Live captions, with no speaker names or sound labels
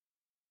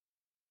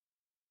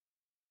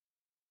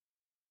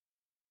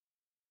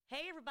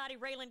Hey everybody,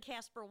 Raylan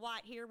Casper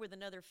White here with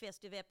another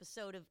festive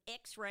episode of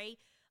X-Ray.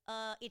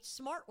 It's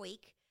Smart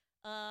Week,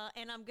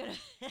 and I'm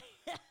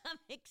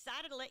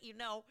excited to let you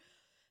know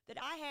that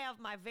I have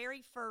my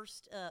very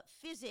first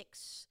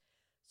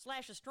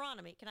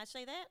physics/astronomy. Can I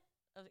say that?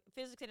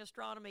 Physics and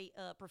astronomy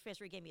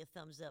professor. He gave me a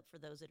thumbs up for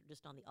those that are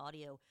just on the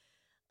audio.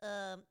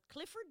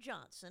 Clifford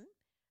Johnson,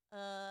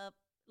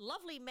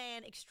 lovely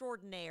man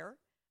extraordinaire,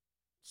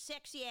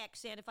 sexy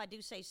accent if I do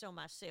say so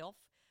myself.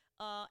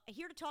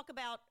 Here to talk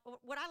about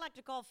what I like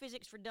to call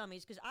physics for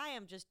dummies, because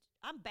I'm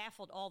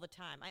baffled all the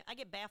time. I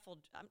get baffled.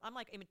 I'm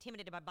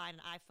intimidated by buying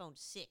an iPhone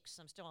 6.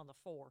 I'm still on the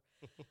 4.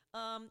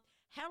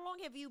 How long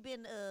have you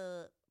been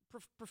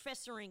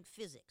professoring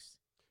physics?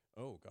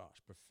 Oh,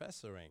 gosh,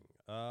 professoring.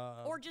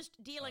 Or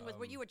just dealing with,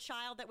 were you a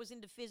child that was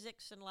into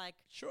physics and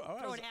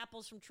throwing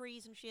apples from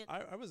trees and shit?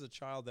 I was a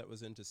child that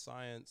was into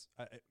science.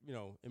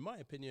 In my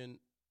opinion,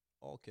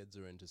 all kids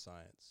are into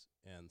science,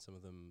 and some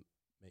of them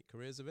make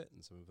careers of it,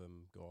 and some of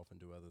them go off and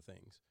do other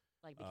things.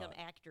 Like become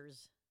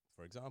actors.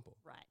 For example.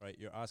 Right.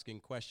 You're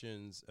asking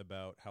questions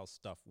about how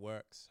stuff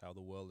works, how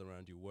the world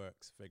around you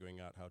works, figuring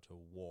out how to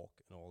walk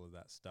and all of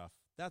that stuff.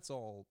 That's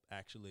all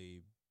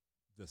actually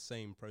the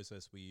same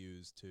process we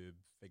use to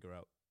figure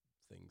out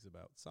things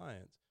about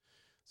science.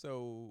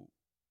 So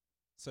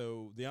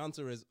the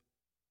answer is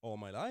all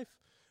my life.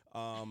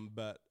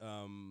 But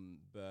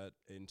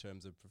in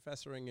terms of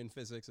professoring in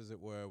physics, as it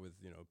were, with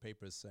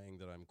papers saying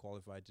that I'm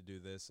qualified to do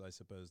this, I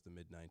suppose the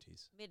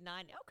mid-90s.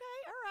 Mid-90s.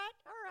 Okay, all right.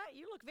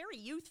 You look very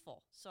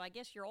youthful, so I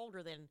guess you're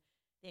older than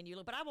you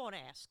look. But I won't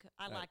ask.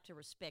 I like to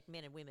respect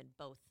men and women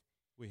both.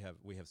 We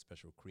have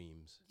special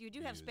creams. You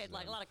do have a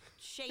lot of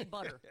shea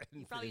butter.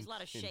 You probably use a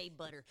lot of shea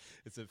butter.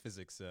 It's a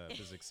physics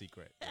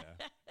secret. Yeah.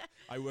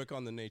 I work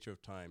on the nature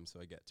of time, so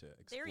I get to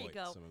exploit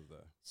some of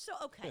the. So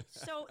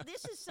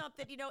this is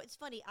something. It's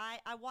funny.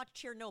 I watched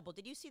Chernobyl.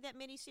 Did you see that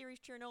miniseries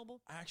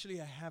Chernobyl?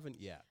 Actually, I haven't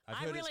yet.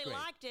 I really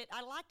liked it.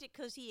 I liked it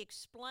because he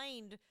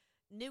explained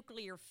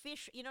nuclear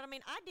fission. You know what I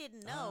mean? I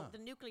didn't know the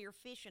nuclear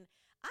fission.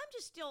 I'm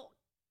just still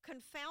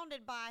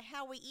confounded by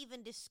how we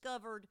even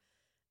discovered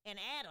an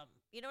atom.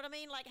 You know what I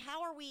mean? Like,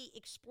 how are we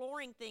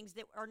exploring things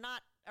that are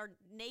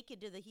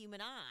naked to the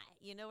human eye?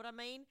 You know what I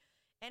mean?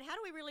 And how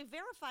do we really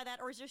verify that?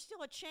 Or is there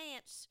still a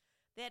chance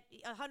that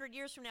 100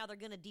 years from now they're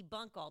going to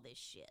debunk all this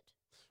shit?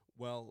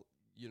 Well,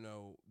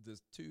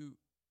 there's two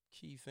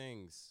key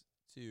things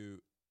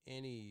to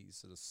any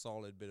sort of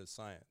solid bit of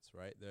science,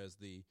 right? There's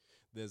the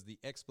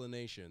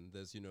explanation.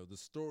 There's the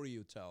story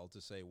you tell to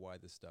say why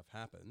this stuff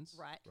happens.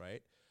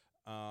 Right.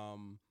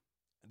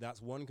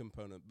 That's one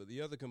component, but the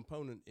other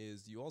component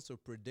is you also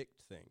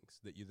predict things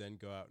that you then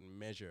go out and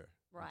measure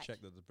and check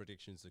that the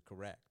predictions are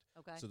correct.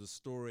 Okay. So the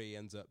story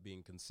ends up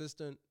being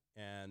consistent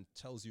and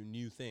tells you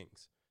new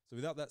things. So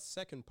without that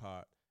second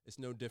part, it's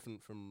no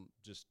different from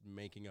just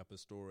making up a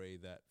story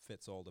that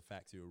fits all the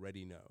facts you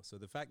already know. So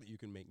the fact that you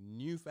can make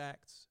new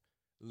facts,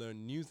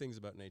 learn new things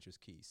about nature is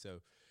key.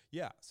 So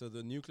so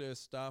the nuclear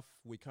stuff,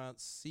 we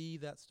can't see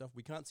that stuff.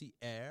 We can't see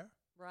air.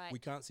 Right. We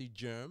can't see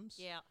germs.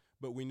 Yeah.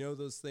 But we know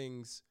those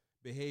things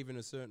behave in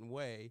a certain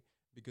way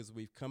because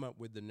we've come up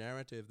with the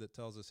narrative that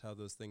tells us how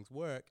those things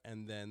work,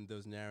 and then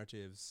those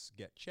narratives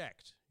get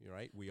checked,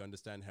 right? We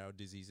understand how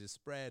diseases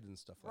spread and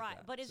stuff like that.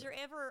 Right, but is there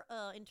ever,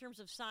 in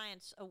terms of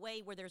science, a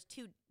way where there's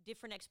two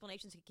different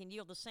explanations that can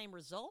yield the same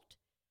result?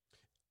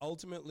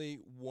 Ultimately,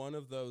 one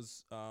of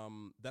those,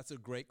 that's a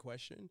great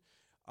question.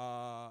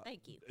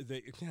 Thank you.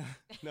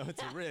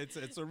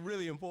 It's a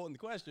really important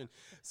question.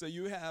 So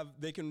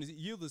they can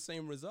yield the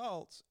same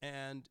results,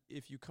 and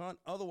if you can't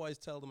otherwise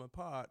tell them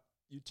apart,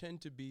 you tend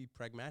to be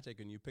pragmatic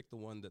and you pick the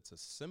one that's a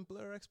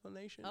simpler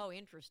explanation. Oh,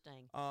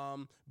 interesting.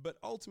 But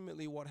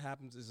ultimately what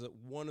happens is that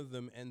one of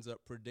them ends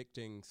up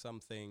predicting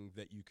something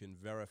that you can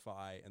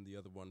verify, and the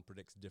other one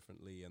predicts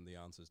differently, and the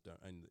answers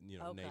don't, and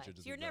nature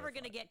doesn't. So you're never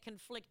going to get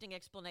conflicting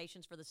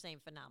explanations for the same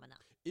phenomena.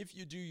 If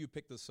you do, you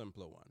pick the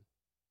simpler one.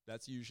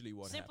 That's usually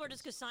what happens. Simpler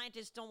just because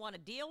scientists don't want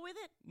to deal with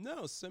it?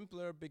 No,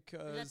 simpler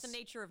because that's the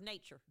nature of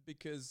nature.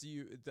 Because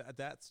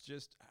that's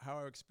just how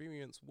our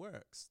experience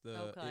works.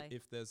 Okay.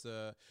 If there's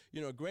a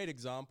great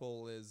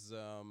example is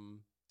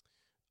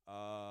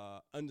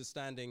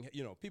understanding.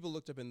 People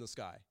looked up in the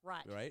sky.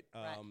 Right.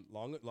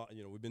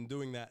 We've been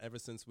doing that ever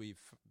since we've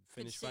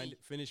finished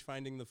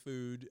finding the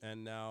food,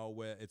 and now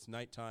where it's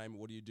nighttime,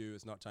 what do you do?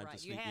 It's not time to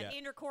sleep yet. You had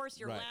intercourse,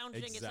 you're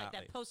lounging, exactly. It's like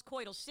that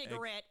post-coital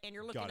cigarette, and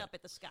you're looking up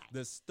at the sky.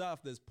 There's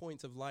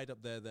points of light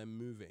up there, they're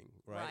moving,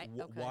 right?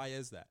 Okay. Why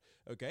is that?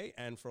 Okay,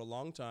 and for a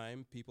long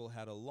time, people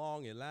had a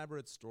long,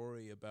 elaborate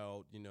story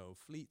about,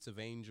 fleets of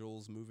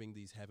angels moving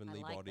these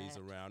heavenly bodies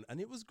around, and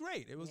it was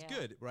great, it was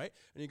good, right?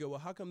 And you go, well,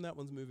 how come that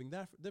one's moving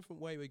that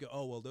different way? We go,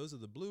 oh, well, those are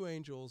the blue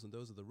angels, and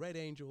those are the red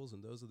angels,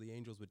 and those are the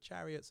angels with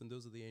chariots, and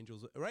those are the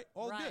angels, right?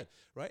 All good,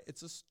 right?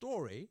 It's a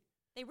story.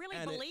 They really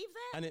believe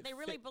that? They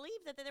really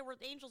believe that there were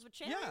angels with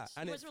chariots? Yeah,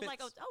 and it wasn't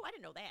like, oh, I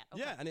didn't know that.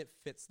 Okay. Yeah, and it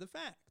fits the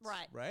facts.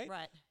 Right.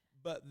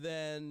 But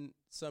then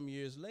some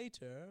years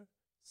later,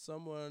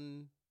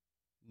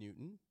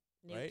 Newton,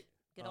 right?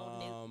 Good old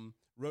Newton.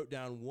 Wrote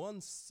down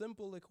one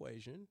simple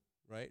equation,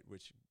 right?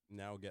 Which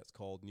now gets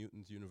called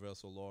Newton's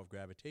universal law of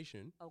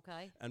gravitation.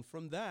 Okay. And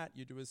from that,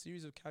 you do a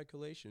series of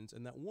calculations,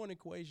 and that one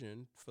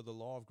equation for the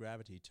law of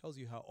gravity tells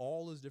you how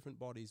all those different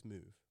bodies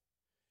move.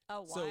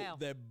 Oh, wow. So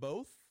they're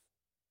both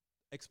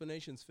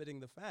explanations fitting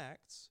the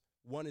facts.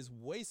 One is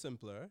way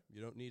simpler.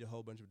 You don't need a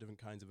whole bunch of different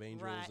kinds of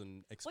angels Right. and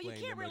Well, explain you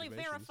can't their really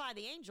motivations. verify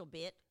the angel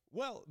bit.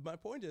 Well, my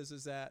point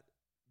is that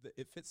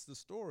it fits the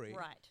story.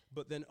 Right.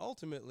 But then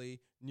ultimately,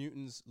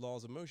 Newton's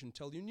laws of motion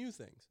tell you new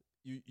things.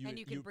 And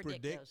you can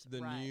predict those,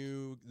 the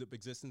right. the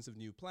existence of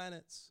new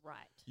planets. Right.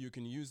 You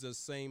can use those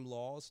same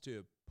laws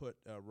to put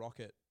a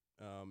rocket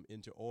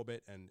into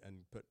orbit and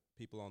put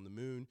people on the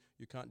moon.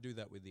 You can't do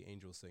that with the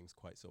angels things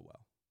quite so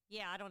well,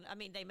 Yeah, I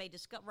mean, they may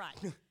discuss, right.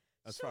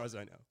 as So, far as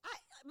I know.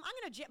 I'm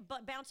going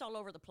to bounce all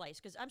over the place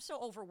because I'm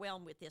so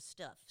overwhelmed with this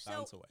stuff. So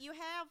Bounce away. you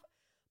have,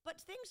 but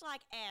things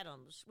like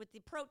atoms with the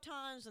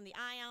protons and the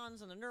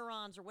ions and the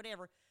neurons or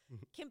whatever,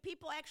 can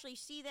people actually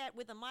see that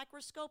with a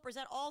microscope, or is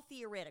that all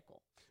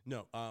theoretical?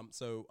 No.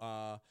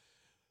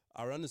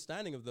 Our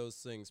understanding of those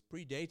things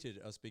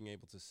predated us being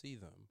able to see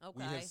them.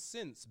 We Okay. have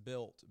since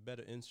built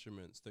better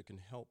instruments that can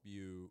help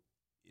you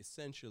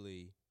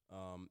essentially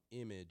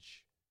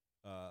image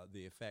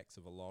the effects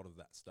of a lot of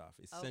that stuff.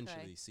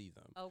 Essentially, see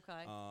them.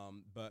 Okay.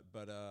 But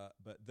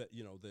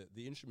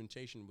the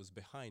instrumentation was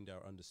behind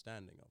our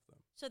understanding of them.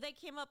 So they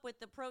came up with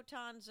the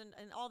protons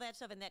and all that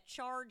stuff and that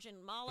charge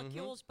and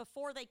molecules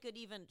before they could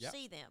even Yep.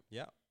 see them.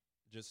 Yeah,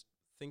 just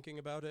thinking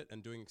about it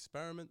and doing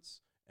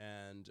experiments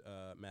and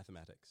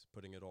mathematics,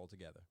 putting it all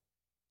together.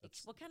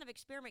 What kind of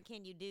experiment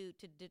can you do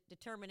to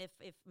determine if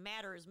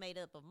matter is made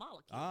up of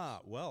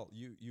molecules? Well,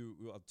 you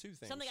two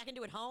things. Something I can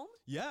do at home?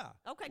 Yeah.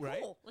 Okay, right?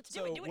 cool. Let's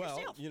do it. Do it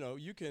yourself.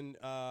 You can.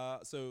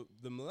 So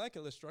the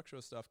molecular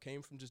structural stuff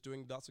came from just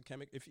doing lots of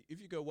chemical. If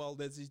you go, well,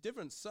 there's these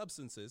different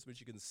substances which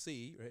you can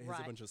see. Right? Here's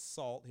Right. a bunch of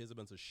salt. Here's a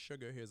bunch of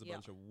sugar. Here's a Yeah.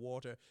 bunch of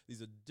water.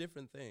 These are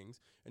different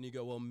things, and you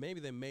go, well, maybe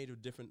they're made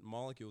of different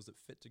molecules that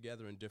fit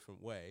together in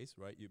different ways,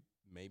 right? You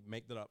may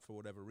make that up for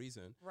whatever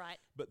reason. Right.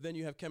 But then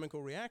you have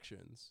chemical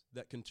reactions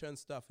that can turn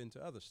stuff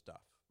into other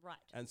stuff. Right.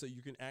 And so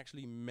you can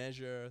actually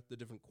measure the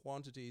different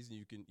quantities, and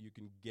you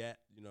can get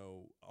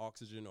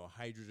oxygen or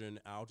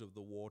hydrogen out of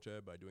the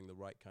water by doing the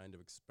right kind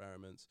of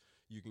experiments.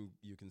 You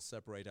can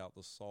separate out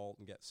the salt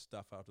and get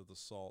stuff out of the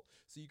salt.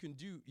 So you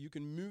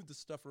can move the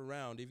stuff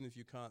around even if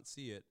you can't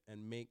see it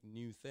and make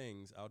new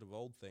things out of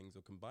old things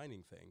or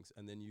combining things,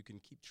 and then you can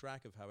keep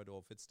track of how it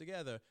all fits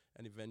together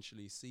and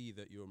eventually see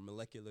that your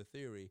molecular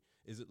theory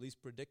is at least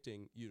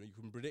predicting. You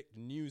can predict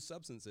new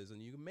substances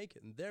and you can make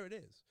it, and there it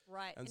is.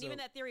 Right. And so even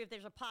that theory, if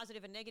there's a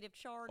positive and negative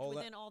charge all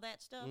within all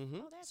that stuff.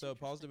 Mhm. Oh, that's So interesting.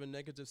 positive and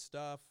negative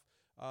stuff,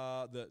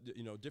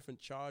 different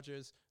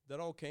charges, that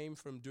all came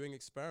from doing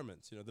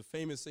experiments. The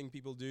famous thing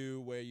people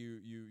do where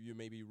you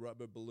maybe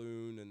rubber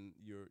balloon and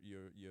you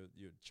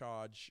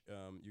charge,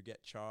 you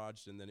get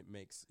charged, and then it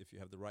makes, if you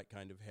have the right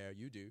kind of hair,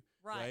 you do,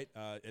 Right.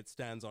 it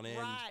stands on end.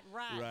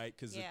 Right.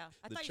 Because Yeah.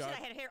 I thought you said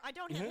I had hair. I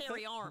don't have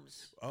hairy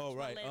arms. Oh, Just wanna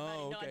right. let everybody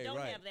Oh, know okay, I don't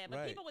right, have that. But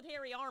right. people with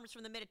hairy arms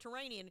from the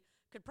Mediterranean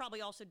could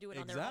probably also do it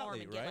on their arm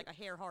Exactly, and get right. like a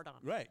hair hard on.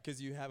 Right,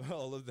 because you have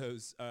all of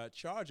those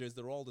charges.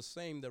 They're all the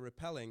same. They're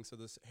repelling, so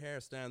this hair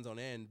stands on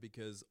end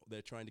because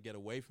they're trying to get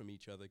away from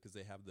each other because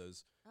they have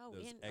those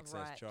excess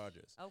right.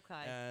 charges. Okay.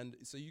 And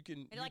so you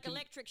can... And like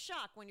electric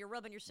shock when you're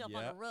rubbing yourself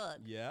on a Yep,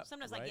 rug. yep,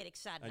 Sometimes I right. get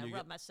excited And and I you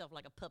rub get- myself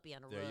like a puppy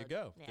on a There rug. you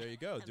go. Yeah. There you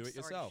go. I'm Do it sorry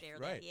yourself. to share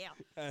Right. That.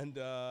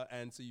 Yeah.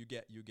 And so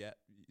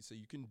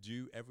you can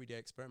do everyday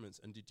experiments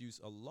and deduce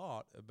a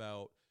lot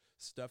about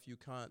stuff you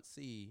can't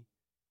see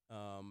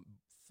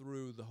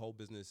through the whole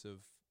business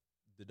of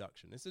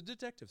deduction. It's a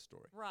detective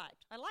story.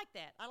 Right. I like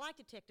that. I like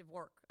detective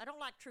work. I don't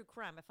like true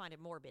crime. I find it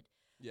morbid.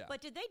 Yeah.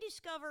 But did they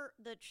discover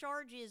the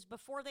charges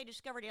before they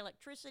discovered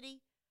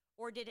electricity,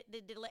 or did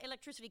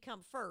electricity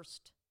come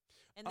first,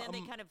 and then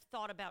they kind of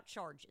thought about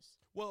charges?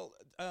 Well,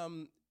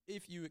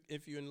 if you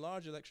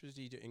enlarge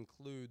electricity to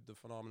include the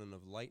phenomenon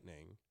of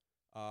lightning,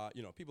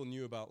 people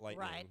knew about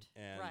lightning, Right,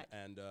 and right.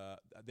 and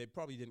they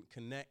probably didn't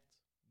connect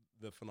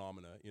the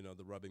phenomena,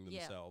 the rubbing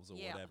Yeah, themselves or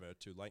yeah. whatever,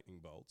 to lightning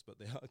bolts, but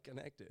they are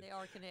connected. They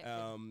are connected.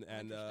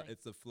 And Interesting.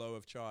 it's the flow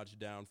of charge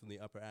down from the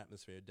upper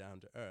atmosphere down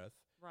to Earth,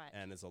 Right.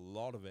 and there's a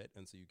lot of it,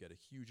 and so you get a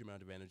huge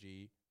amount of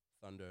energy,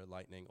 thunder,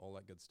 lightning, all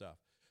that good stuff.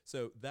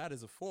 So that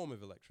is a form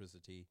of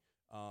electricity.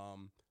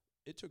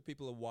 It took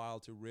people a while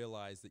to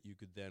realize that you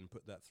could then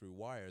put that through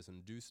wires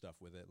and do stuff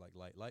with it, like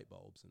light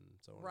bulbs and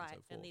so on Right. and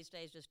so forth. And these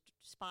days, just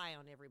spy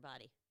on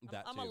everybody.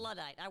 That I'm a too.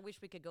 Luddite. I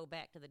wish we could go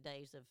back to the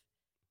days of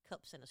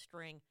cups and a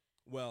string.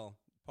 Well,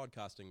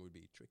 podcasting would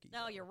be tricky.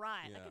 No, though. you're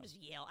right. I Yeah. could just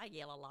yell. I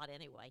yell a lot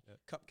anyway.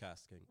 Cup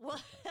casting.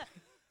 Well,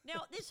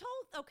 now this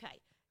whole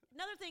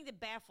another thing that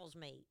baffles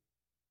me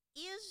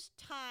is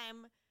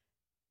time.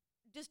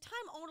 Does time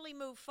only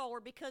move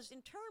forward? Because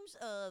in terms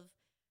of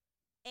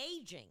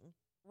aging,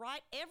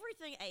 right?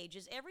 Everything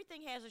ages.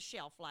 Everything has a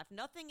shelf life.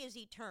 Nothing is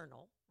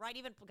eternal, right?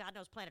 Even God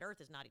knows planet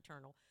Earth is not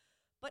eternal.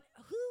 But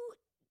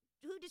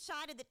who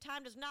decided that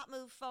time does not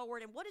move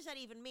forward, and what does that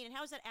even mean, and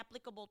how is that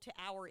applicable to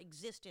our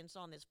existence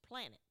on this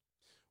planet?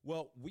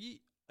 Well,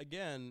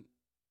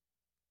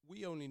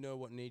 we only know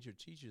what nature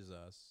teaches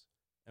us,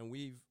 and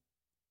we've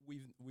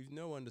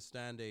no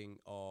understanding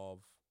of,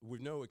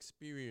 we've no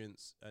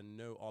experience and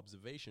no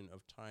observation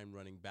of time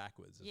running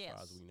backwards as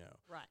far as we know.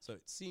 Right. So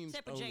it seems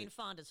except for Jane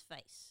Fonda's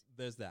face.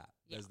 There's that.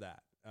 Yeah. There's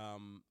that.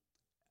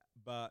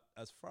 But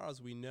as far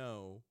as we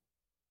know,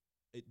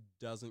 it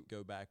doesn't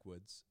go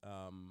backwards.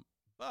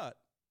 But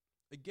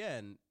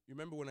again, you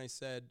remember when I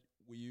said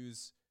we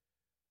use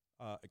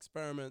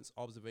experiments,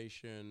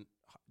 observation,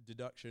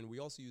 deduction. We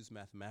also use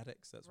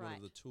mathematics. That's one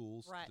of the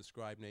tools to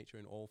describe nature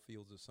in all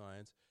fields of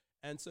science.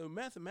 And so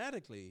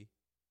mathematically,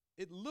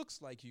 it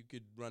looks like you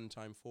could run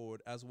time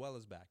forward as well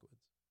as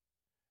backwards.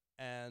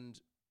 And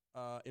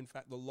in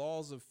fact, the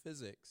laws of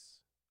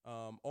physics,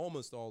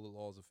 almost all the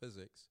laws of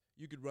physics,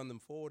 you could run them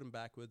forward and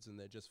backwards and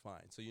they're just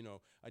fine. So, you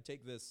know, I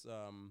take this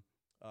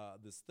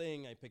this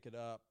thing, I pick it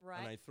up,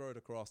 and I throw it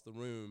across the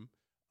room.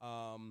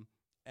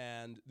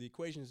 And the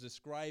equations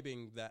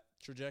describing that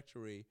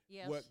trajectory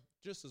work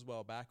just as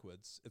well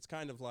backwards. It's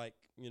kind of like,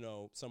 you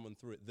know, someone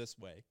threw it this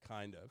way,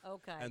 kind of.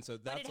 Okay. And so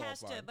that's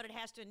all fine. But it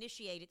has to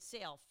initiate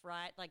itself,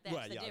 right? Like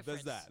that's the difference.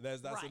 There's that.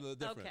 That's the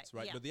difference,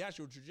 right? Yeah. But the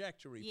actual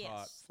trajectory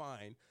part,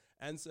 fine.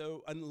 And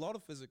so, and a lot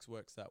of physics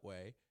works that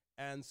way.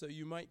 And so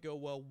you might go,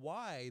 well,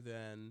 why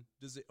then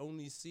does it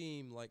only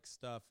seem like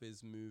stuff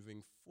is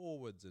moving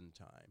forwards in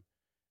time?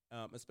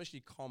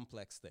 Especially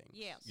complex things,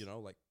 you know,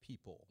 like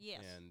people,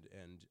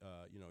 and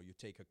you know, you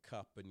take a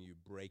cup and you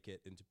break it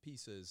into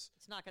pieces.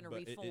 It's not going to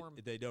reform.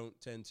 They don't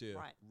tend to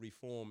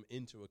reform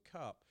into a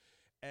cup,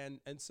 and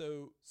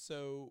so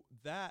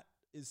that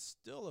is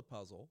still a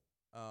puzzle.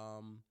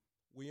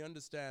 We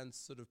understand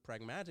sort of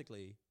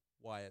pragmatically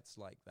why it's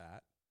like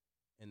that,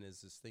 and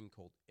there's this thing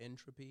called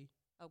entropy,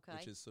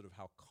 which is sort of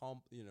how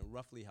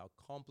roughly how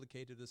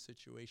complicated a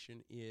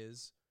situation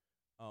is,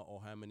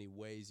 or how many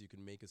ways you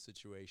can make a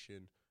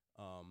situation.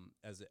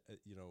 As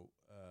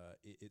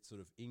it sort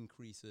of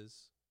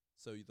increases.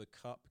 So the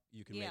cup,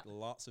 you can make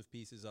lots of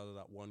pieces out of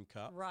that one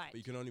cup, but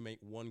you can only make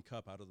one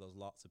cup out of those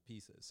lots of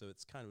pieces. So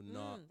it's kind of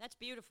not. That's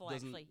beautiful,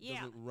 actually.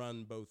 Doesn't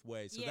run both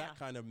ways. So that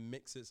kind of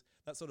mixes.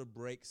 That sort of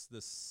breaks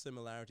the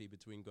similarity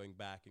between going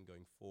back and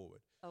going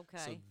forward. Okay.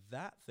 So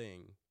that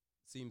thing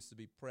seems to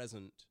be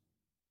present,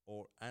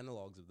 or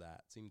analogs of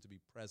that seem to be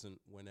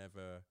present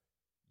whenever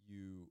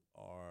you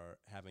are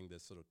having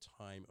this sort of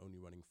time only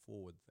running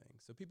forward thing.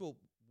 So people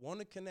want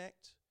to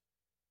connect.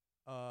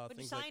 But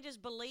do scientists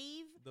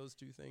believe those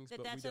two things?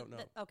 But we don't know.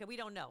 Okay, we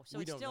don't know. So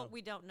we don't know.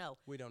 We don't know.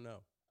 We don't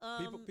know.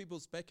 People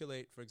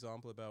speculate, for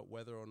example, about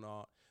whether or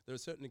not there are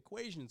certain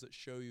equations that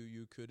show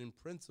you could, in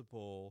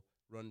principle,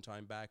 run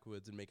time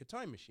backwards and make a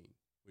time machine,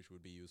 which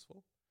would be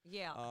useful.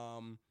 Yeah.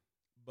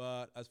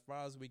 But as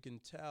far as we can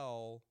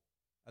tell,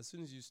 as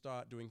soon as you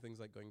start doing things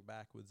like going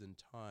backwards in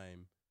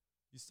time,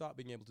 you start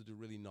being able to do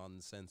really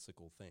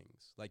nonsensical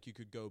things. Like you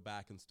could go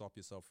back and stop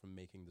yourself from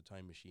making the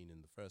time machine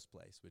in the first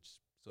place, which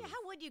sort of how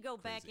would you go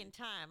crazy. Back in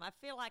time? I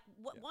feel like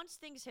once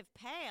things have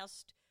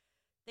passed,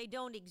 they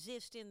don't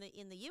exist in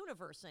the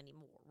universe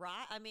anymore,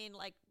 right? I mean,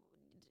 like,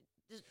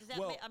 does that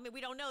I mean,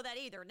 we don't know that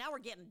either. Now we're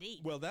getting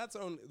deep. Well, that's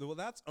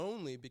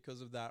only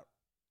because of that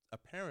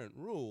apparent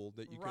rule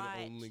that you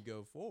can only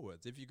go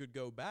forwards. If you could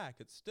go back,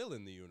 it's still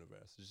in the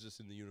universe. It's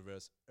just in the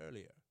universe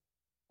earlier.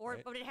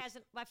 But it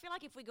hasn't. I feel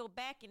like if we go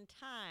back in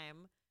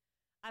time,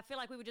 I feel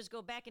like we would just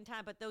go back in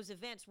time, but those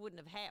events wouldn't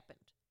have happened.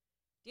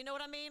 Do you know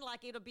what I mean?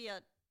 Like it'll be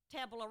a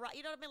tabula rasa.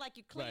 You know what I mean? Like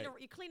you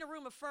clean a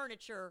room of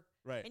furniture,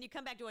 and you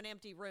come back to an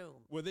empty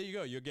room. Well, there you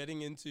go. You're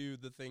getting into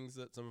the things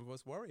that some of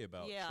us worry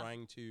about. Yeah.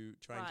 Trying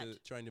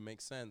to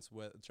make sense.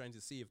 Trying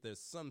to see if there's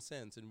some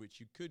sense in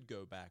which you could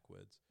go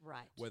backwards.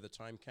 Right. Whether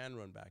time can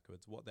run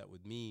backwards, what that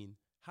would mean,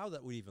 how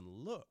that would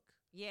even look.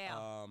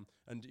 Yeah.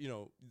 And you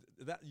know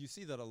that you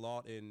see that a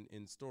lot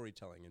in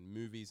storytelling and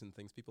movies and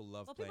things. People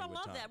love playing with time.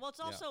 People love that. Well, it's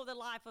also the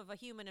life of a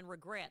human in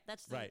regret.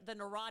 That's the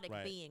neurotic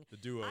being. The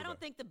do-over. I don't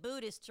think the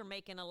Buddhists are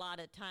making a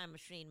lot of time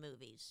machine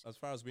movies. As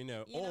far as we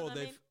know.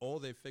 Or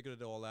they've figured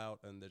it all out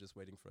and they're just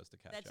waiting for us to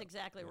catch up. That's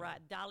exactly right.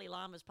 Dalai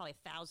Lama is probably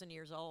 1,000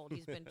 years old.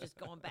 He's been just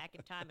going back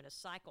in time in a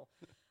cycle.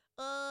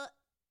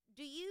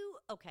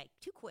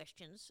 Two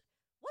questions.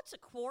 What's a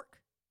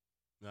quark?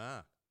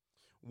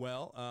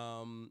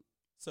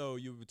 So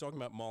you were talking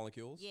about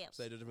molecules. Yes.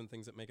 Say the different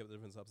things that make up the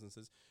different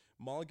substances.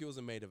 Molecules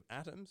are made of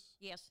atoms.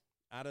 Yes.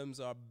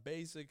 Atoms are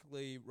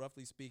basically,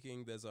 roughly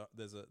speaking, there's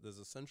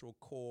a central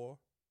core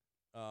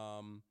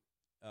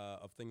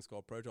of things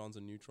called protons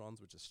and neutrons,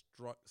 which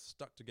are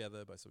stuck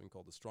together by something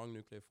called the strong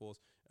nuclear force.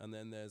 And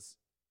then there's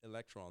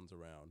electrons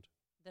around.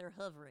 They're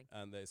hovering.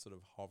 And they sort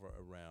of hover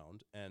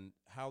around. And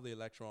how the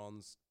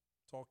electrons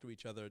talk to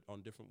each other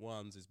on different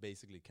ones is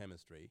basically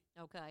chemistry.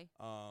 Okay.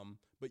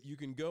 But you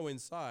can go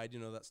inside,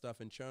 that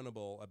stuff in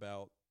Chernobyl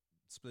about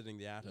splitting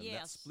the atom. Yes.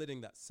 That's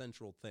splitting that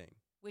central thing.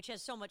 Which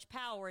has so much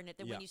power in it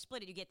that when you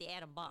split it, you get the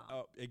atom bomb.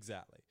 Oh,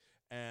 exactly.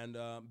 And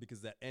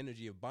because that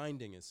energy of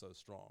binding is so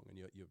strong, and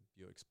you're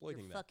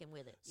exploiting that. You're fucking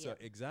with it. So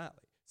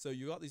exactly. So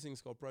you got these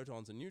things called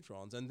protons and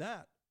neutrons, and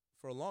that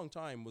for a long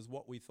time was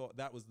what we thought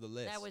that was the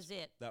list. That was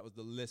it. That was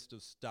the list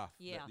of stuff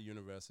Yeah. that the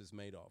universe is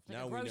made of. Like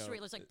now a grocery, we know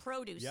there's like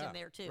produce in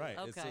there too. Right.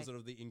 Okay. It's the sort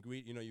of the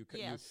ingredient. You know,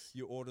 Yes.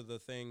 you order the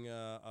thing,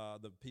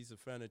 the piece of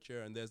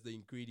furniture, and there's the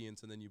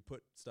ingredients, and then you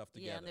put stuff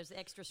together. Yeah, and there's the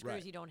extra screws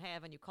Right. you don't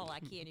have, and you call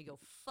IKEA and you go,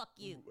 "Fuck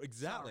you."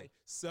 Exactly.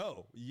 Sorry.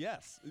 So,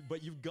 yes,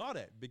 but you've got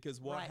it, because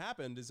what Right.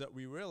 happened is that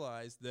we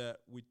realized that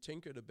we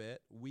tinkered a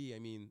bit. I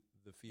mean,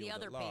 the field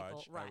other at large.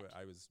 people, right.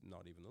 I was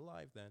not even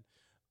alive then.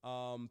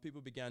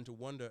 People began to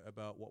wonder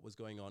about what was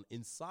going on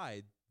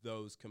inside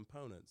those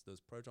components,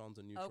 those protons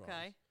and neutrons.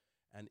 Okay.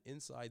 And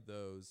inside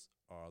those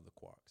are the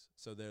quarks.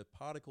 So they're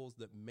particles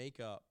that make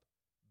up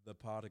the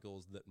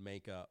particles that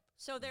make up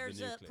So there's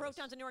the nucleus.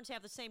 protons and neutrons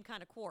have the same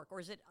kind of quark, or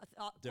is it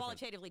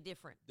qualitatively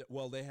different?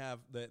 Well, they have,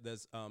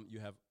 there's, you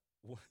have,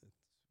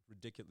 it's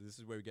ridiculous. This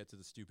is where we get to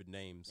the stupid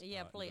names.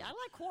 Yeah, please. because-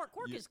 I like quark.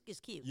 Quark you-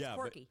 is cute. Yeah, it's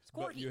quirky. It's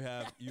quirky.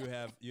 But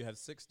you have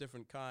 6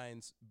 different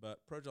kinds,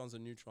 but protons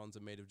and neutrons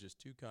are made of just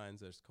 2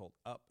 kinds. There's called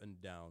up and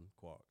down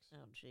quarks. Oh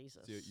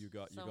Jesus! So you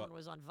got Someone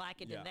was on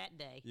Vicodin yeah. that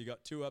day. You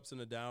got 2 ups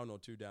and a down, or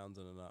 2 downs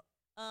and an up.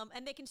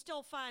 And they can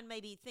still find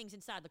maybe things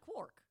inside the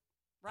quark,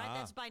 right? Ah.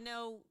 That's by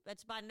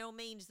no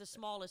means the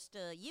smallest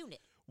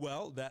unit.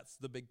 Well, that's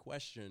the big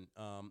question.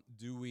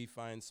 Do we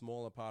find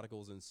smaller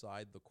particles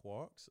inside the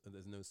quarks?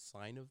 There's no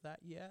sign of that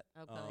yet.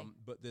 Okay.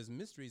 But there's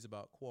mysteries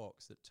about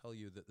quarks that tell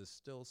you that there's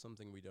still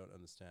something we don't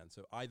understand.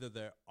 So either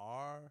there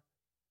are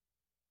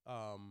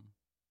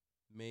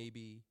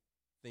maybe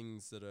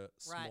things that are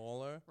Right.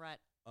 smaller, Right.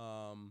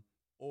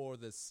 or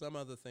there's some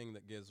other thing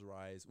that gives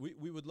rise. We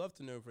would love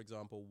to know, for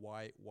example,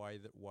 why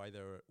is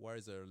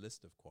there a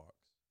list of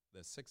quarks?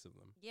 There's 6 of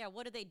them. Yeah.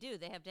 What do?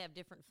 They have to have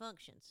different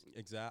functions.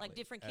 Exactly. Like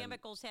different And-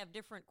 chemicals have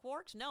different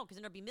quarks? No, because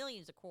then there'd be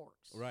millions of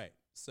quarks. Right.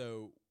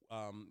 So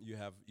you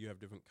have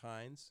different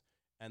kinds,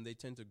 and they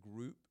tend to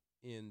group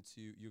into.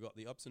 You got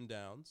the ups and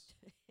downs,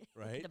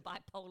 right? The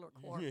bipolar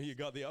quarks. You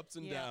got the ups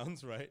and Yeah.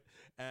 downs, right?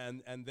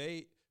 And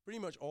they pretty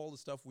much all the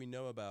stuff we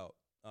know about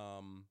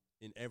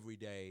in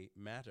everyday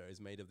matter is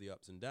made of the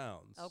ups and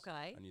downs.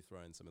 Okay. And you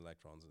throw in some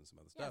electrons and some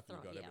other Yeah, stuff, and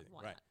you got everything,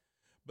 why right? not?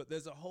 But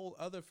there's a whole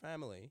other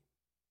family.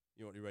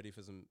 You ready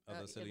for some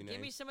other silly names?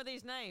 Give me some of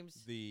these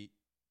names. The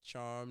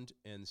charmed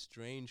and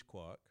strange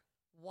quark.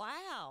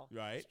 Wow.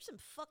 Right. There's some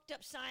fucked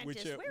up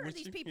scientists. Where are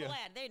these people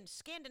at? They're in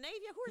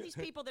Scandinavia? Who are these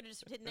people that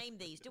just name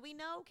these? Do we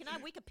know? Can I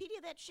Wikipedia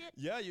that shit?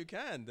 Yeah, you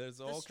can. There's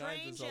all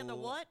kinds strange of and the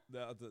what?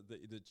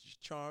 The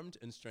charmed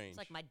and strange. It's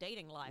like my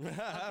dating life.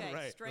 Okay,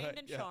 Right, strange right,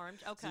 and yeah.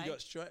 charmed. Okay.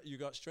 So you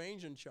got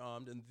strange and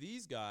charmed, and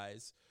these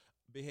guys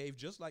behave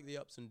just like the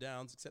ups and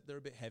downs, except they're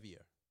a bit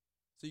heavier.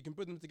 So you can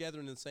put them together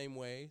in the same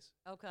ways,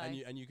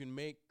 okay. and you can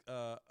make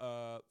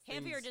Heavier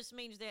things- just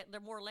means that they're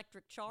more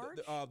electric charge?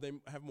 they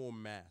have more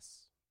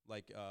mass,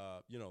 like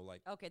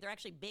like Okay, they're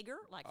actually bigger,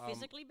 like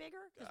physically bigger?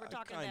 Because we're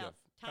talking kind about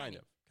of, tiny.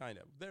 kind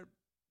of.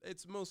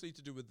 It's mostly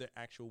to do with the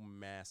actual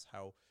mass.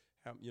 How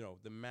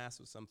the mass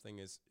of something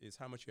is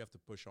how much you have to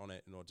push on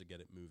it in order to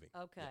get it moving.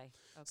 Okay,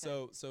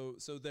 okay.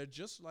 So they're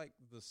just like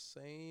the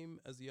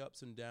same as the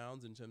ups and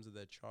downs in terms of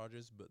their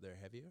charges, but they're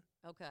heavier.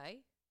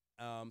 Okay.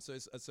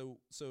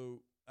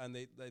 And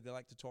they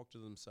like to talk to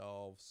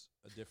themselves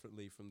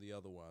differently from the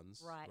other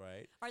ones. Right.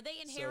 Right. Are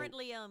they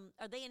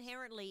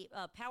inherently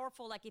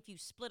powerful? Like if you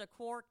split a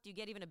quark, do you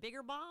get even a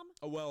bigger bomb?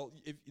 Oh, well,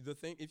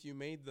 if you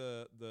made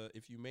the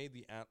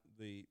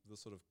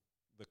sort of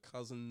the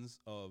cousins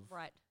of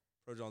Right.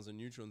 protons and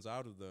neutrons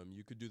out of them,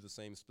 you could do the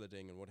same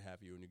splitting and what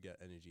have you, and you get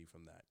energy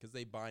from that because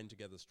they bind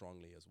together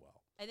strongly as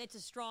well. And it's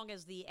as strong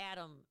as the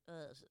atom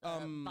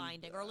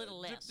binding, or a little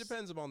less.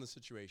 Depends upon the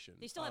situation.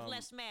 They still have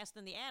less mass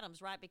than the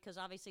atoms, right? Because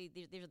obviously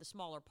these are the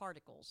smaller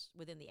particles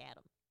within the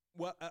atom.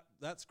 Well,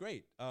 that's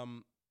great.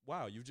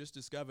 Wow, you've just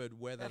discovered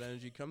where that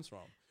energy comes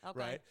from. Okay.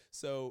 Right?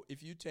 So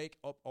if you take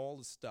up all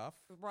the stuff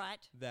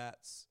Right.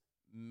 that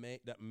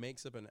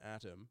makes up an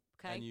atom,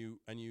 Okay.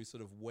 and you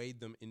sort of weighed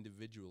them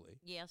individually,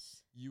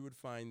 Yes. you would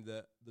find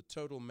that the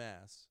total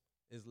mass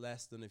is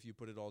less than if you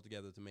put it all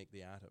together to make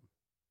the atom.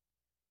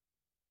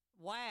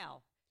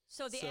 Wow.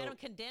 So the So- atom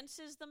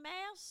condenses the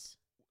mass?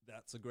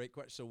 That's a great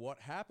question. So what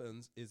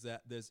happens is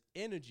that there's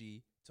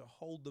energy to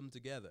hold them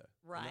together.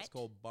 And that's Right.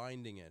 called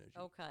binding energy.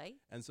 Okay.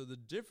 And so the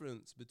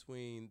difference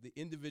between the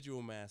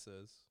individual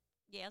masses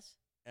Yes.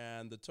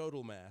 and the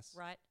total mass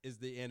Right. is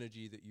the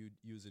energy that you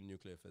use in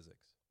nuclear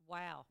physics.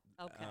 Wow.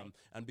 Okay.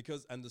 And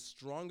the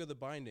stronger the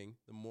binding,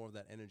 the more of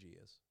that energy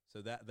is.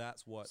 So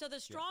that's what. So the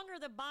stronger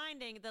the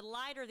binding, the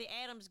lighter the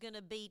atom's going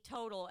to be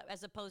total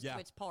as opposed to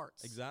its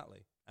parts.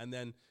 Exactly. And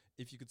then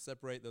if you could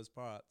separate those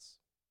parts,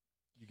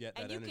 you get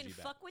that and you energy can back.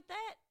 fuck with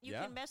that? You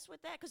Yeah. can mess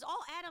with that? Because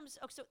all atoms...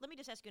 Oh, so let me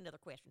just ask you another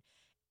question.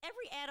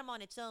 Every atom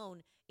on its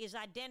own is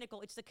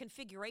identical. It's the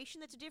configuration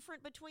that's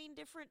different between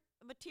different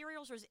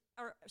materials, or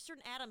are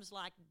certain atoms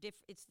like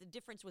it's the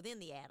difference within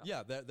the atom?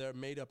 Yeah, they're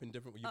made up in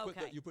different.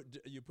 Okay. You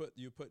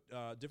put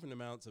different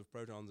amounts of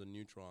protons and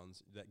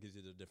neutrons. That gives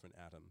you the different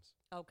atoms.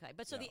 Okay,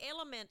 but so Yeah. the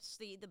elements,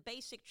 the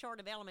basic chart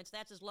of elements,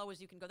 that's as low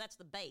as you can go. That's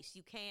the base.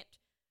 You can't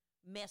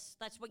mess.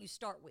 That's what you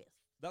start with.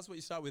 That's what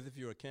you start with if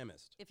you're a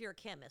chemist. If you're a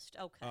chemist,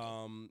 okay.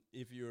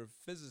 If you're a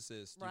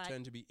physicist, Right. you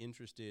tend to be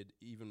interested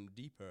even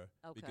deeper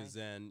because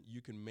then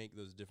you can make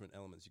those different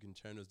elements. You can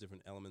turn those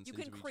different elements You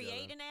into can each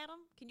create other. an atom?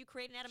 Can you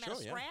create an atom out Sure,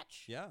 of yeah.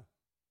 scratch? Yeah.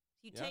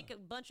 You Yeah. take a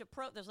bunch of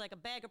there's like a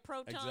bag of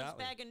protons,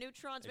 Exactly. bag of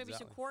neutrons, maybe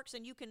some Exactly. quarks,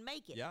 and you can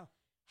make it. Yeah.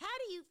 How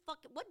do you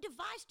what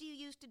device do you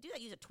use to do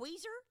that? Use a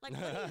tweezer? Like,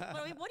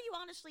 what do you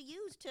honestly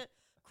use to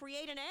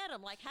create an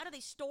atom? Like, how do they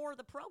store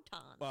the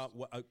protons?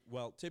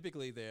 Well,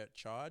 typically they're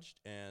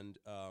charged, and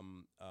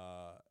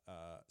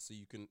so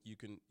you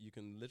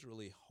can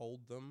literally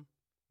hold them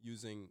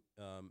using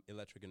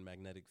electric and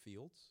magnetic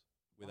fields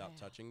without Wow.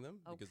 touching them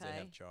because they Okay.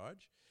 have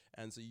charge,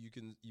 and so you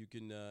can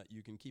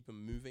keep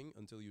them moving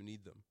until you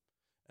need them.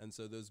 And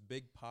so those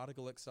big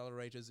particle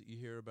accelerators that you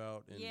hear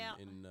about in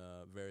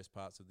Yeah. Various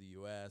parts of the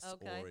U.S.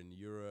 Okay. or in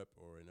Europe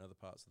or in other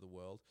parts of the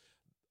world,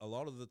 a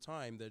lot of the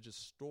time they're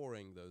just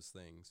storing those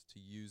things to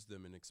use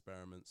them in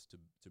experiments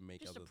to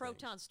make Just other a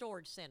proton things.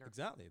 storage center.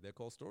 Exactly. They're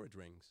called storage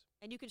rings.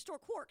 And you can store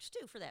quarks,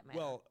 too, for that matter.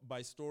 Well,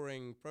 by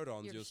storing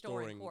protons, you're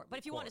storing quark. But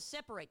if you want to quarks.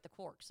 separate the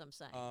quarks, I'm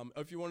saying.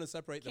 If you want to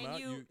separate them Can out,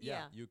 you-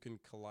 yeah. you can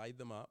collide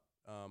them up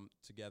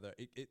together.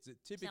 It's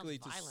typically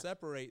to violent.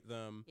 separate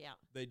them. Yeah.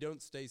 They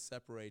don't stay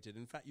separated.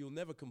 In fact, you'll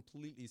never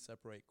completely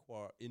separate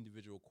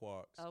individual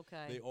quarks.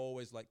 Okay. They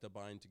always like to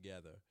bind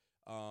together.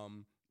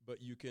 But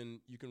you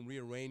can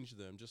rearrange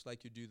them just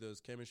like you do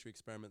those chemistry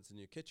experiments in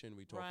your kitchen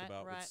we talked Right,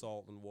 about right. with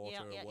salt and water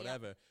Yeah, yeah, or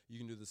whatever. You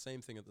can do the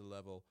same thing at the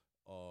level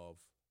of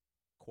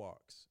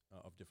quarks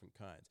of different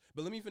kinds.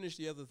 But let me finish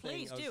the other thing.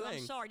 Please I was do. I'm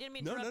saying. sorry. Didn't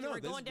mean to interrupt you. We're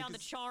going down the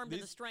because charmed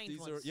and the strange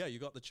these are, ones. yeah, you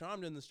got the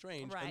charmed and the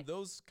strange, Right. and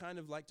those kind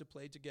of like to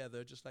play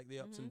together, just like the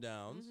ups and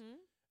downs. Mhm.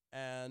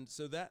 And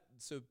so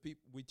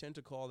we tend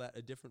to call that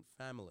a different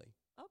family,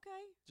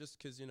 Okay. just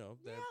because Yeah,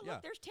 yeah.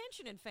 look, there's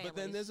tension in families. But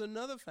then there's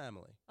another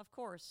family, Of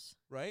course.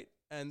 right?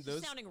 And This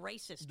is those sounding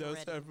racist those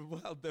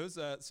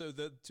already. are so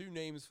the two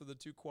names for the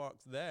two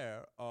quarks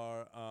there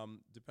are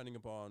depending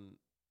upon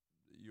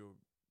your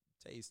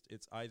taste,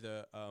 it's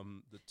either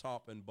the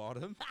top and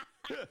bottom.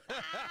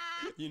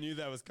 You knew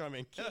that was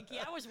coming. Kinky.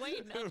 I was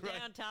waiting up, Right.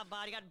 down, top,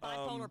 body. Got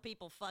bipolar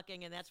people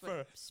fucking, and that's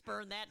what for-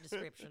 spurned that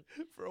description.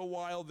 For a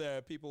while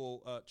there,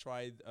 people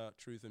tried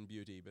Truth and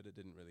Beauty, but it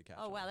didn't really catch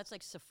Oh, wow. on. That's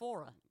like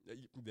Sephora. There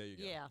you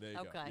go. Yeah, There you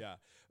go. okay. Yeah.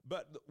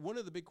 But one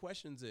of the big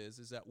questions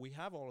is that we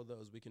have all of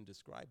those, we can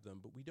describe them,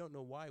 but we don't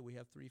know why we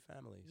have three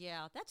families.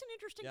 Yeah, that's an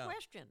interesting Yeah.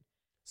 question.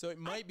 So it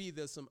might be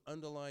there's some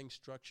underlying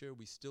structure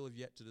we still have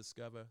yet to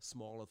discover,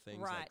 smaller things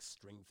Right. like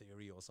string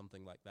theory or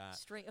something like that.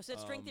 String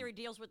theory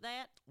deals with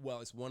that?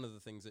 Well, it's one of the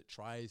things it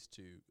tries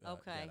to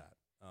Okay. get at.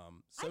 I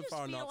So just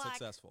far, feel not like-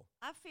 successful.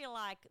 I feel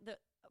like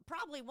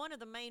probably one of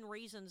the main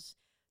reasons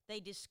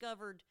they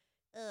discovered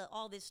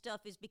all this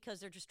stuff is because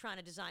they're just trying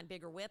to design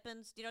bigger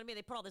weapons. Do you know what I mean?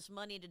 They put all this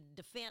money into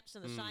defense,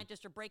 and the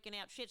scientists are breaking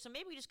out shit. So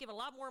maybe we just give a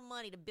lot more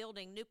money to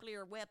building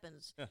nuclear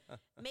weapons.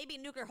 Maybe a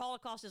nuclear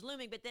holocaust is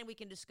looming, but then we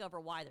can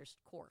discover why there's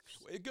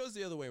quarks. It goes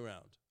the other way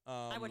around.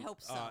 I would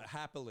hope so.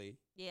 Happily,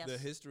 Yes. the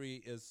history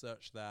is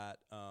such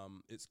that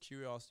it's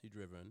curiosity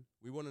driven.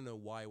 We want to know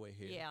why we're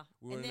here. Yeah,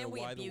 we and want to know then we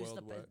why the abuse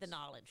world works. the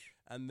knowledge.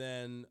 And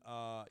then,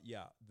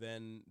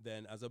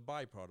 then as a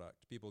byproduct,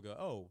 people go,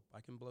 "Oh,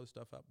 I can blow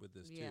stuff up with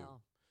this Yeah.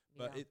 too."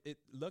 But yeah. it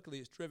luckily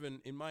it's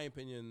driven, in my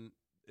opinion,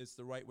 it's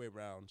the right way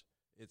round.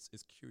 It's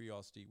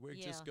curiosity. We're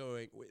just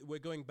we're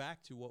going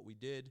back to what we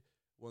did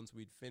once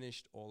we'd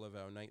finished all of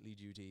our nightly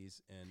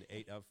duties and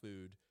ate our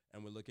food,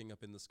 and we're looking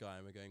up in the sky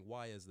and we're going,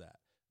 why is that?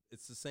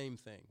 It's the same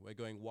thing. We're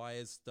going, why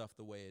is stuff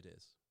the way it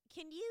is?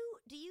 Can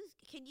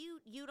you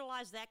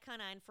utilize that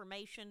kind of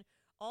information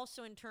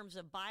also in terms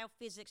of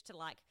biophysics to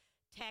like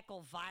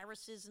tackle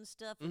viruses and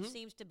stuff? It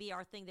seems to be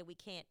our thing that we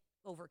can't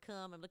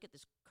overcome. And look at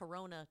this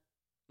corona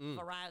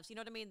virus. You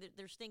know what I mean?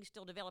 There's things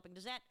still developing.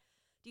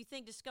 Do you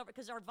think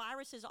because our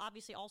virus is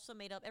obviously also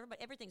made up?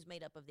 Everything's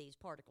made up of these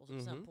particles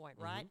at some point,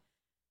 right?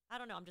 I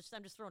don't know. I'm just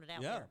throwing it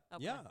out there.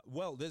 Okay. Yeah.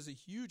 Well, there's a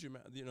huge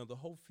amount. The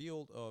whole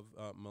field of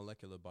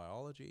molecular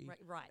biology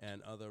Right.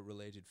 and other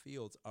related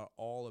fields are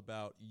all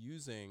about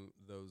using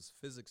those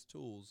physics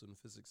tools and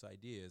physics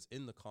ideas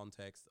in the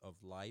context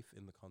of life,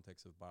 in the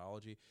context of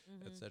biology,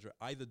 etc.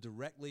 Either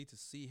directly to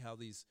see how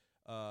these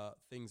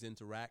things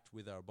interact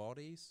with our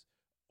bodies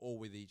or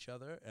with each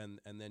other, and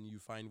then you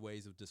find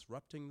ways of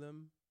disrupting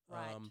them.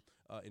 Right.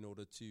 In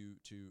order to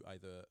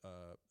either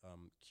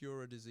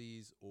cure a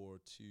disease or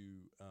to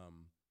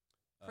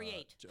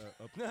Create.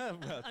 well,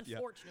 yeah.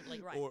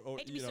 Unfortunately, right. Or,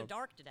 Hate to be so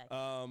dark today.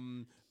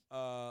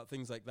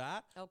 things like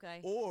that.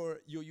 Okay. Or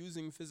you're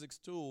using physics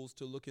tools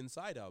to look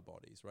inside our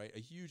bodies, right?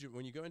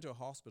 When you go into a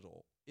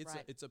hospital,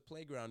 Right. it's a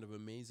playground of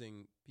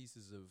amazing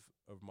pieces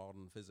of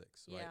modern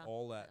physics, right? Yeah.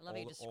 All that. Let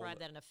me all the- describe all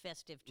that in a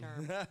festive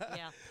term.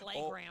 Yeah,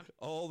 playground.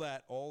 all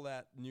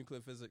that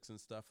nuclear physics and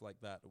stuff like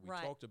that we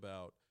Right. talked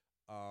about,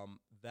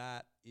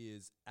 that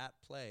is at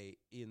play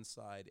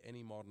inside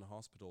any modern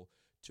hospital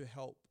to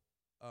help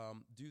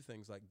do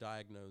things like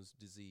diagnose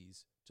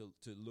disease, to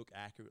look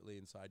accurately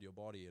inside your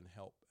body and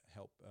help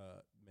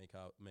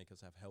make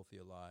us have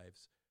healthier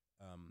lives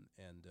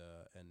and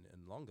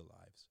longer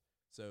lives.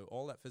 So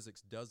all that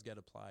physics does get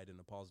applied in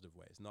a positive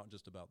way. It's not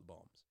just about the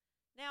bombs.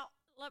 Now,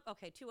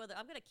 okay, two other.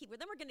 I'm going to keep.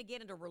 Then we're going to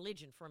get into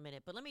religion for a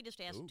minute, but let me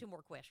just ask Ooh. two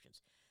more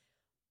questions.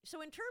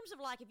 So, in terms of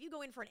like, if you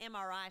go in for an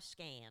MRI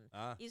scan,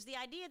 is the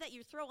idea that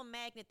you throw a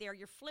magnet there,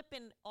 you're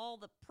flipping all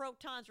the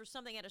protons or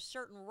something at a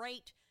certain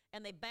rate,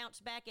 and they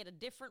bounce back at a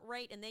different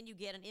rate, and then you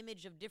get an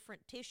image of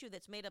different tissue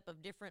that's made up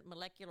of different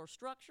molecular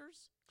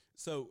structures?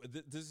 So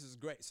this is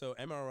great. So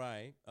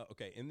MRI,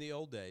 okay, in the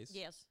old days,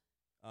 Yes.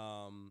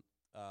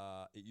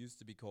 It used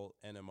to be called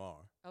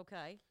NMR.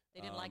 Okay.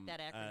 They didn't like that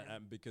acronym.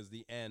 And because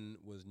the N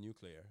was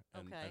nuclear,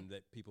 and, Okay. and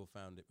that people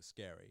found it was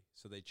scary,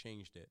 so they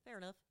changed it. Fair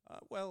enough.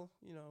 Well,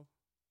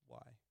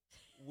 why?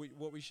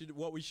 What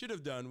we should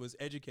have done was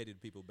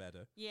educated people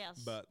better. Yes.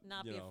 But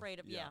not be afraid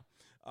of, yeah.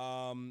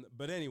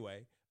 But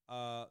anyway,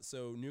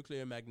 so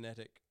nuclear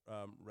magnetic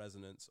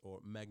resonance or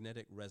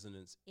magnetic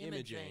resonance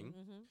imaging.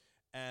 Mm-hmm.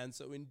 And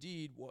so,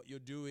 indeed, what you're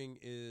doing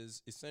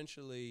is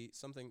essentially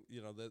something.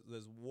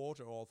 There's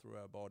water all through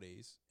our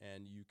bodies,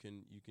 and you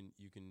can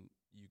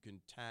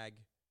tag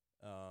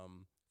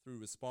through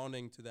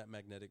responding to that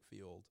magnetic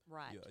field.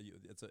 Right.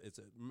 It's a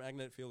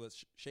magnetic field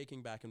that's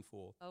shaking back and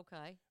forth.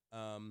 Okay.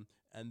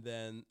 And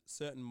then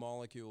certain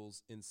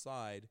molecules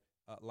inside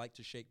like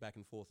to shake back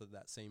and forth at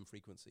that same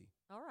frequency.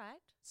 All right.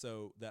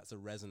 So that's a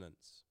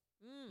resonance.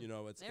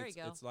 There you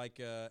go. It's like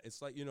you're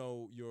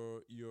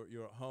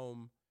at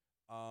home.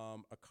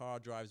 A car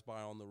drives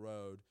by on the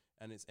road,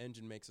 and its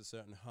engine makes a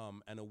certain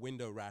hum, and a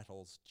window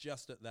rattles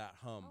just at that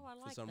hum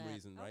for some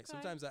reason, right? Okay.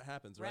 Sometimes that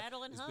happens, right?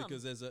 Rattle and it's hum.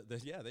 because there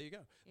you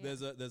go. Yeah.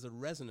 There's a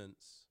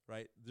resonance,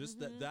 right? Just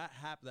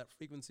that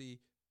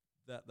frequency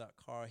that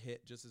car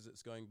hit just as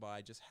it's going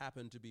by just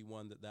happened to be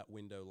one that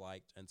window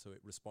liked, and so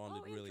it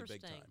responded really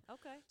big time.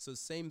 Okay. So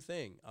same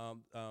thing.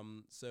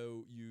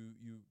 So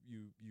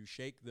you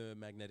shake the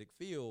magnetic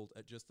field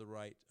at just the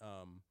right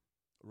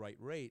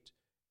rate,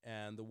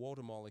 and the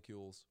water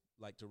molecules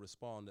like to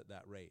respond at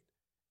that rate.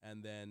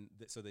 And then,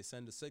 so they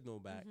send a signal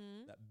back.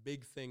 Mm-hmm. That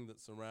big thing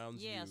that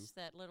surrounds you. Yes,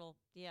 that little,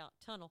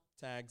 tunnel.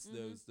 Tags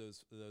those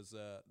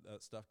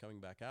stuff coming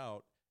back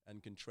out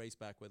and can trace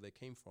back where they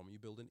came from. You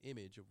build an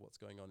image of what's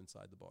going on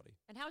inside the body.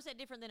 And how is that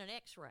different than an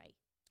X-ray?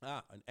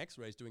 An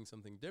X-ray is doing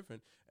something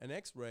different. An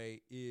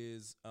X-ray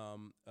is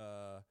an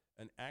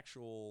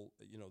actual,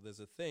 there's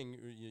a thing,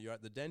 you're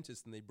at the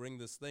dentist and they bring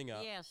this thing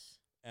up. Yes.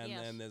 And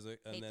yes. then there's a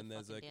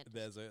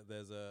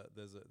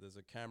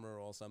camera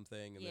or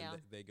something, and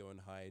then they go and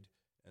hide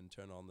and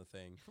turn on the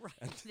thing. Right.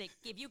 They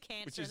give you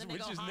cancer, and then they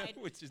go hide.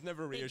 Which is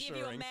never reassuring. They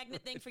give you a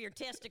magnet thing for your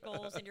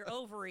testicles and your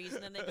ovaries,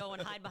 and then they go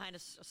and hide behind a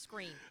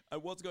screen.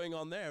 What's going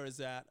on there is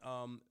that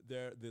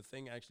the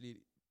thing actually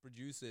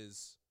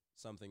produces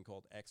something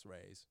called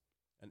X-rays,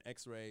 and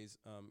X-rays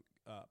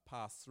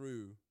pass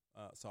through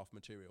soft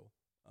material,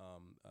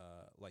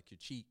 like your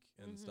cheek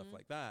and stuff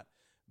like that,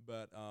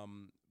 but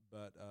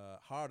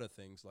harder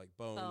things like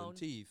bone and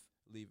teeth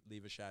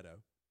leave a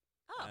shadow.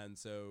 Oh, and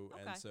so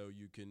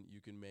you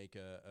can make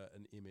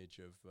an image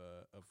of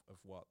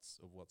what's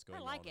going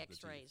on. I like with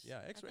X-rays. The teeth.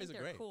 Yeah, X-rays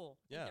are great. Cool.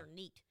 Yeah, they're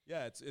neat.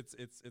 Yeah, it's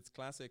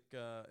classic.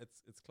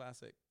 It's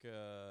classic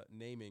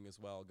naming as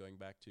well. Going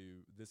back to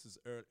this is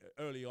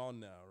early on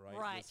now, right?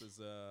 Right. This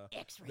is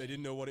X-ray. They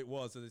didn't know what it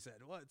was, so they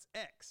said, "Well, it's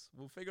X.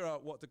 We'll figure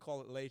out what to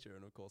call it later."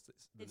 And of course,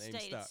 the name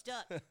stuck. It's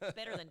stuck.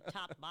 Better than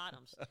top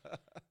bottoms.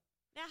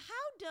 Now,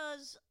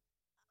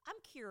 I'm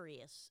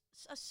curious,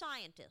 a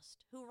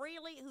scientist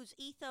whose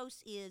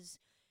ethos is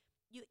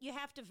you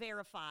have to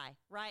verify,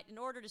 right? In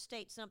order to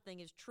state something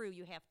is true,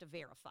 you have to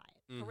verify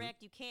it,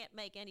 correct? You can't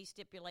make any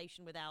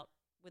stipulation without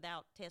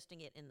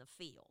testing it in the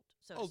field.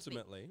 So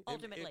ultimately,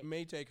 it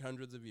may take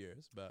hundreds of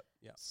years, but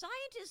yeah.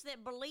 Scientists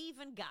that believe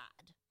in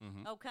God,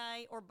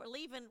 okay, or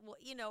believe in,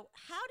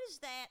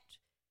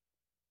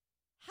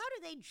 how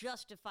do they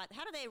justify?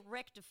 How do they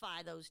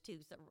rectify those two?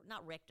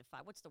 Not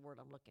rectify. What's the word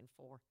I'm looking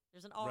for?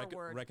 There's an R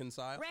word.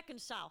 Reconcile.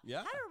 Reconcile. Yeah.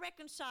 How to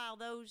reconcile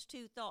those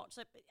two thoughts?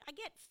 I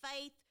get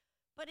faith,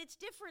 but it's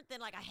different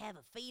than like I have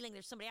a feeling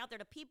there's somebody out there.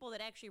 To people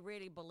that actually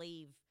really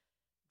believe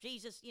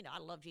Jesus. I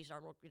love Jesus,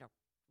 our Lord,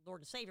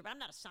 Lord and Savior. But I'm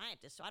not a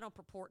scientist, so I don't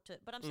purport to.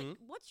 But I'm saying,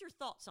 what's your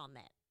thoughts on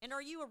that? And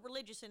are you a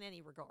religious in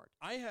any regard?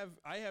 I have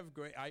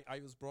great. I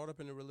was brought up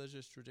in a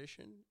religious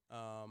tradition.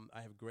 I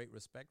have great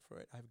respect for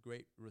it. I have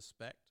great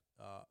respect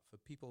for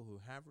people who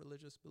have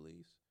religious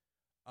beliefs.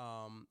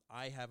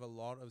 I have a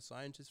lot of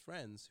scientist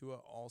friends who are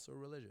also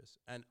religious,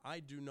 and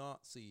I do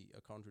not see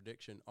a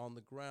contradiction on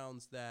the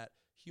grounds that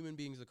human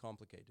beings are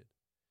complicated.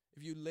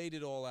 If you laid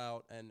it all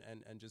out and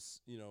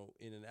just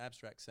in an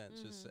abstract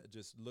sense,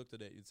 just looked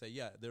at it, you'd say,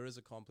 yeah, there is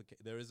a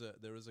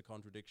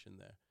contradiction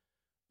there.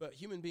 But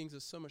human beings are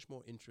so much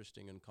more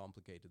interesting and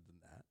complicated than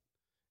that,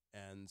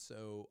 and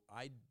so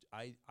I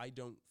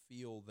don't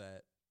feel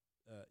that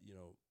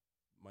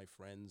my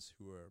friends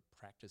who are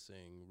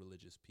practicing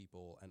religious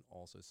people and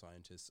also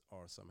scientists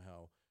are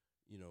somehow,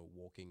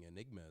 walking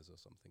enigmas or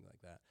something like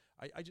that.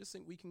 I just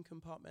think we can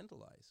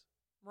compartmentalize.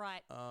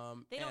 Right.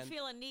 They don't and-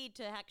 feel a need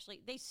to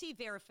actually. They see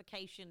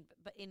verification,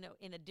 but in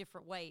a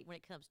different way when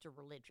it comes to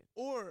religion.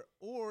 Or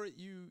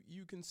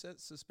you can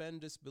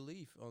suspend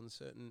disbelief on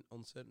certain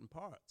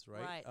parts,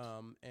 right?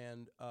 Right.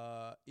 And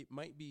it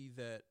might be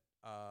that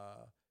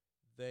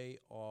they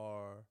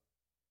are.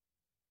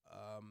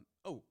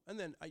 And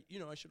then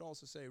I should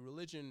also say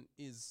religion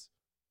is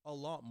a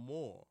lot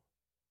more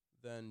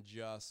than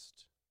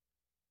just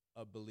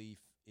a belief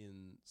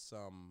in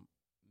some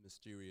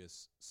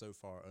mysterious, so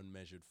far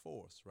unmeasured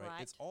force, right?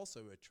 Right. It's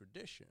also a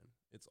tradition.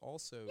 It's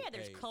also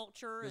There's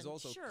culture. there's and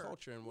also sure.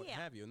 culture and what Yeah.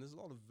 have you, and there's a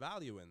lot of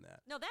value in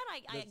that. No, that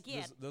I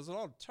get. There's a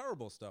lot of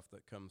terrible stuff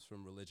that comes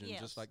from religion, Yes.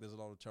 just like there's a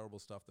lot of terrible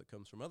stuff that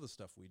comes from other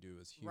stuff we do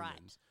as Right.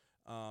 humans.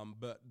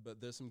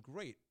 But there's some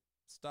great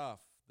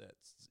stuff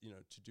that's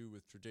to do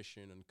with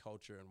tradition and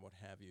culture and what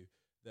have you.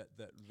 That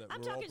I'm we're all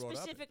talking brought up in.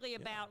 specifically Yeah.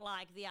 about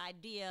like the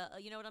idea,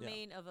 you know what I Yeah.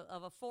 mean,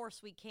 of a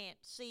force we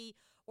can't see,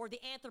 or the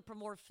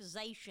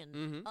anthropomorphization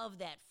Mhm. of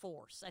that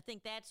force. I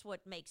think that's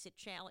what makes it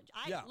challenging.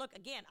 Yeah. Look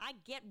again. I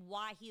get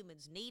why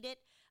humans need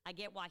it. I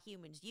get why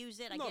humans use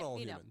it. I Not get, all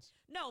you know, humans.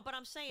 no, but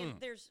I'm saying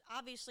there's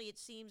obviously it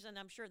seems, and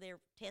I'm sure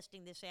they're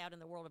testing this out in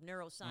the world of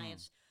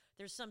neuroscience.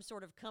 There's some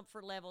sort of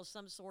comfort level,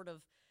 some sort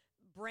of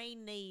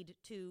brain need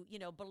to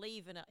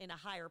believe in a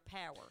higher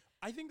power.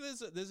 I think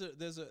there's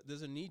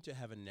a need to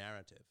have a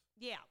narrative.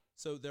 Yeah.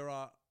 So there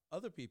are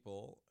other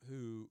people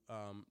who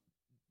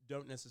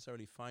don't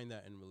necessarily find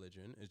that in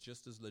religion. It's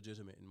just as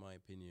legitimate, in my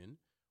opinion,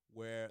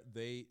 where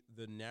the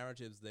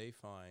narratives they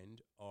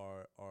find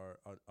are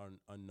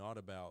not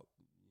about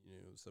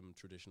some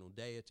traditional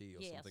deity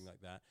or Yes. something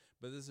like that,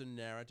 but there's a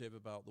narrative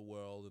about the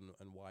world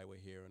and why we're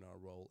here and our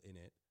role in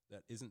it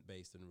that isn't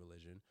based in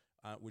religion,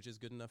 which is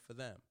good enough for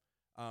them.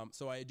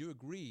 So I do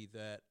agree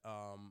that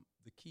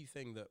the key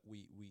thing that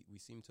we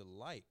seem to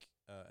like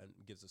and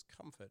gives us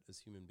comfort as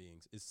human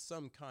beings is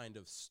some kind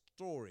of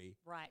story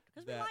Right.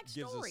 Because we that like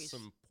gives stories. us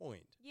some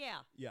point.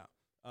 Yeah. Yeah.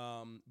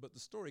 But the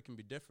story can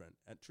be different.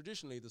 And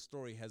traditionally, the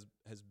story has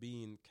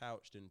been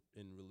couched in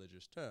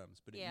religious terms,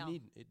 but Yeah.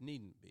 it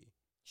needn't be.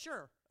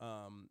 Sure.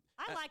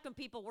 I like when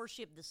people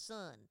worship the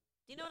sun.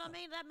 Do you know what I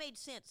mean? That made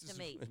sense to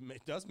me.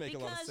 It does make a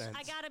lot of sense.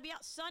 Because I gotta be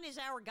out. Sun is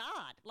our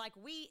God. Like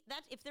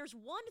if there's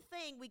one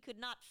thing we could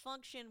not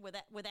function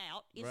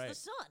without, it's the Right.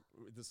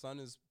 sun. The sun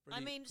is pretty, I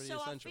mean, pretty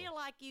so essential. I feel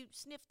like you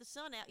sniff the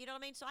sun out. You know what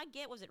I mean? So I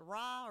get, was it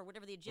Ra or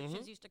whatever the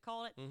Egyptians used to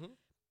call it? Mhm.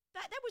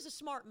 That was a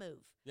smart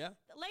move. Yeah.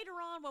 Later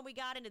on, when we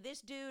got into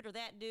this dude or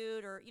that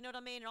dude, or you know what I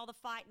mean, and all the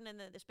fighting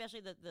and especially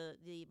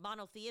the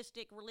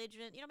monotheistic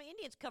religion, you know what I mean,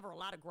 Indians cover a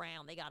lot of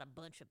ground. They got a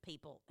bunch of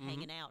people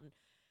hanging out,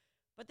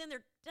 but then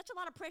that's a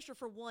lot of pressure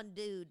for one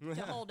dude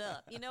to hold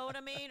up. You know what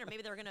I mean? Or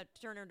maybe they're going to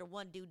turn her into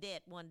one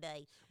dudette one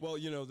day. Well,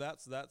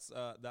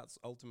 that's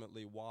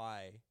ultimately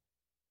why,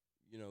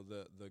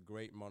 the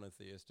great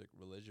monotheistic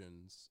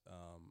religions,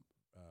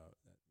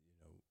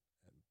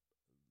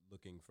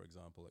 looking, for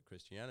example, at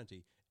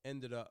Christianity,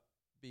 ended up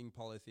being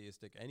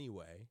polytheistic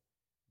anyway,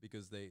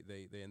 because they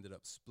ended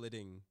up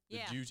splitting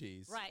the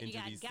duties Right. into You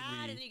got these God three.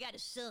 and then you got a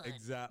son.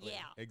 Exactly.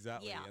 Yeah.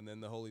 Exactly. Yeah. And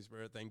then the Holy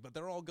Spirit thing. But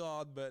they're all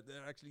God, but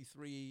they're actually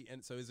three.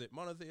 And so is it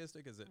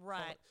monotheistic? Is it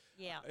Right.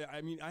 Yeah.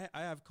 I mean, I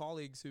have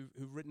colleagues who've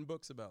written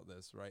books about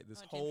this, right? This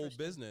Oh, it's whole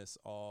interesting. business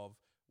of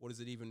what does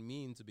it even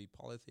mean to be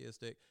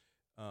polytheistic,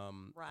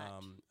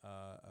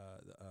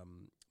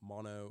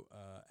 mono,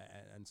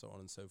 and so on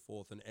and so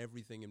forth, and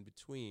everything in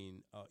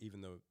between,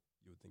 even though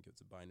you would think it's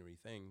a binary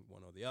thing,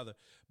 one or the other.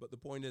 But the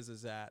point is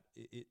that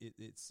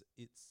it's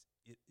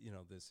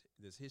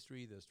there's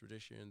history, there's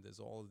tradition, there's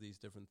all of these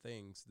different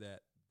things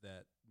that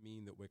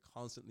mean that we're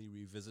constantly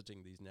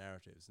revisiting these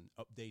narratives and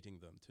updating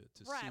them to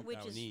Right, suit which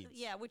our is needs.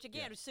 which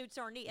again Yeah. suits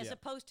our needs, as Yeah.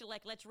 opposed to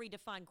like let's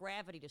redefine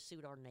gravity to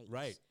suit our needs.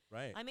 Right.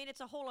 I mean, it's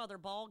a whole other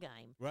ball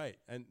game. Right,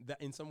 and that,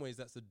 in some ways,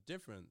 that's the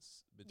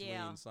difference between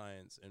Yeah.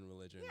 science and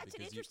religion. Yeah, it's an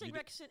because interesting you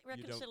don't-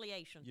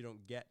 reconciliation. You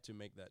don't get to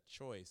make that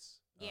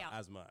choice Yeah.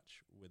 as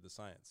much with the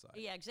science side.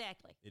 Yeah,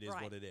 exactly. It is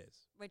right. what it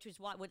is. Which is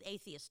what would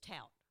atheists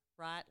tout,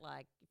 right?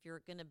 Like if you're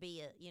going to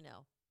be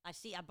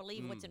I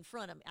believe what's in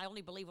front of me. I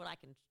only believe what I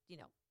can,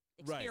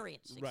 Right,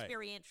 experience, right.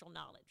 experiential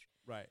knowledge.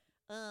 Right.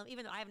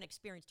 Even though I haven't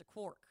experienced a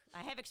quark,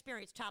 I have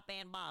experienced top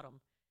and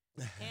bottom.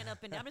 And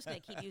up and down. I'm just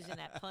going to keep using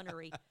that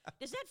punnery.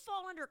 Does that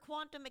fall under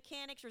quantum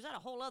mechanics, or is that a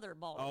whole other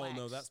ball of Oh wax?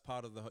 no, that's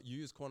part of you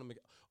use quantum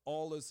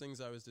all those things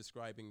I was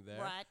describing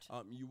there.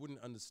 Right. You wouldn't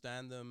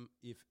understand them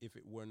if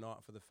it were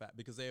not for the fact,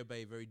 because they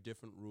obey very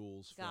different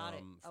rules Got it.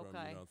 from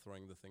Okay.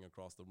 throwing the thing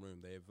across the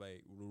room. They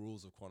obey the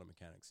rules of quantum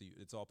mechanics. So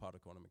it's all part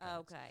of quantum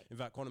mechanics. Okay. In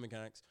fact, quantum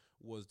mechanics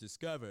was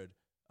discovered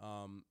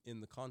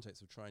in the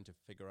context of trying to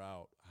figure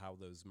out how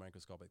those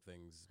microscopic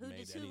things Who made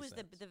was any the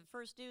sense.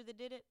 first dude that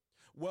did it?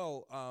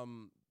 Well,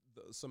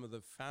 some of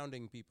the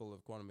founding people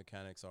of quantum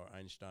mechanics are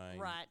Einstein,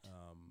 Right.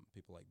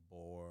 people like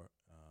Bohr,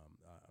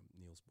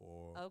 Neil Niels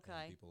Bohr, Okay.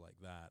 and people like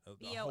that.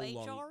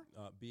 B-O-H-R?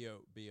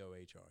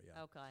 B-O-H-R,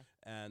 yeah. Okay.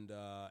 And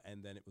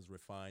then it was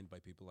refined by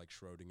people like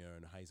Schrodinger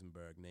and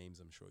Heisenberg, names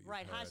I'm sure you've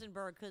Right, heard.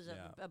 Heisenberg because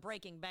Yeah. of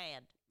Breaking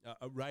Bad.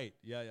 Right,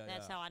 yeah.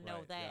 That's how I know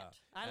right, that.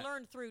 yeah. I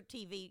learned through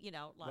TV,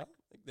 like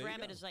there you go.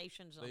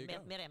 dramatizations There of you go.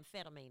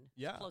 methamphetamine.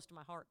 Yeah. It's close to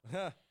my heart.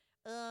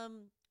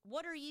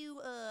 What are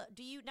you,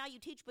 now you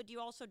teach, but do you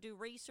also do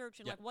research?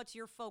 And Yeah. like, what's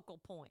your focal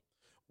point?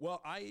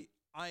 Well, I'm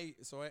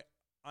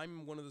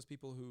one of those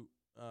people who,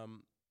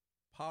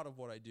 part of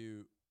what I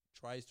do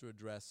tries to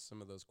address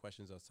some of those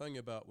questions I was telling you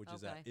about, which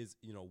is Okay.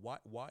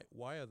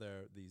 why are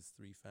there these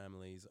three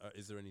families?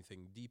 Is there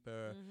anything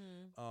deeper?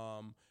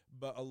 Mm-hmm.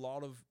 But a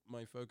lot of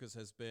my focus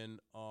has been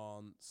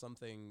on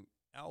something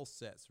else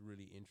that's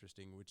really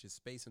interesting, which is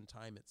space and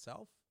time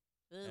itself,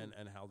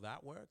 and how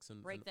that works,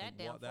 and Break that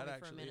down what for that me for a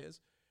actually minute. is.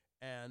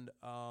 And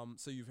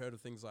so you've heard of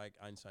things like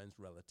Einstein's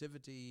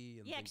relativity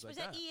and Yeah, things like was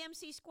that that.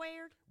 EMC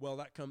squared? Well,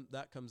 that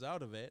comes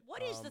out of it.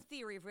 What is the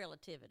theory of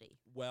relativity?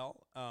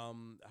 Well,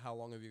 how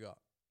long have you got?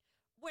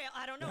 Well,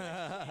 I don't know.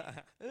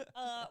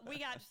 We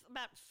got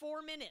about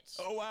 4 minutes.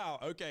 Oh wow.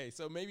 Okay,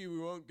 so maybe we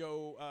won't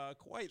go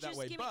quite that Just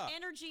way. give But me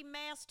energy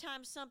mass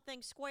times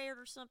something squared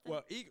or something.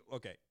 well,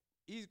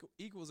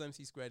 equals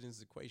mc squared is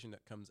this equation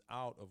that comes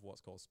out of what's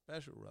called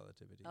special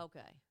relativity.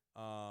 Okay.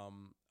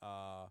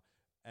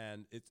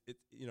 And it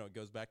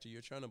goes back to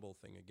your Chernobyl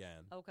thing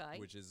again. Okay.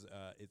 Which is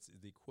it's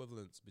the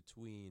equivalence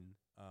between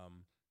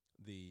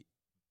the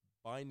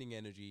binding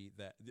energy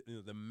that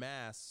the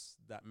mass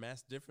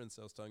difference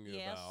I was telling you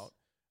Yes. about.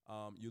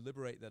 You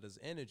liberate that as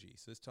energy.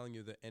 So it's telling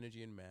you that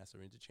energy and mass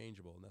are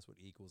interchangeable, and that's what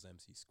equals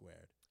mc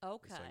squared.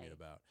 Okay. It's telling you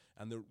about.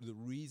 And the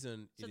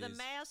reason So the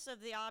mass of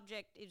the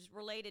object is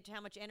related to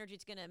how much energy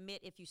it's going to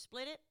emit if you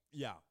split it?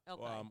 Yeah.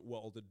 Okay.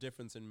 Well, the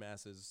difference in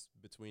masses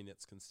between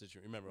its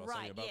constituent. Remember, I was Right,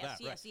 telling you about yes,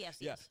 that, yes, right? yes,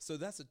 Yeah. yes. So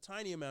that's a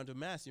tiny amount of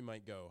mass. You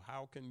might go,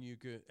 how can you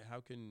could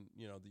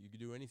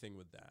do anything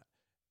with that?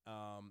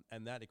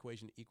 And that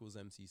equation equals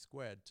mc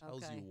squared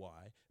tells Okay. you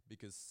why,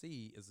 because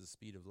c is the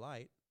speed of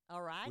light,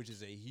 All right. which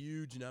is a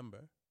huge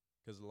number,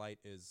 because light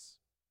is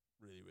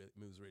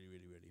moves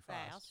really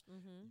fast.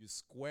 Mm-hmm. You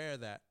square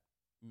that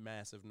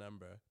massive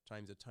number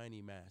times a tiny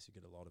mass, you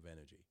get a lot of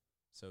energy.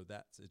 So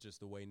it's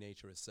just the way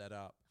nature is set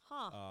up.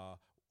 Huh.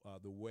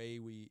 The way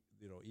we,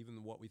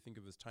 even what we think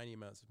of as tiny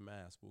amounts of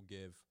mass will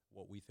give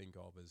what we think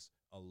of as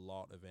a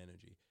lot of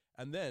energy.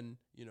 And then,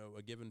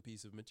 a given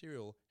piece of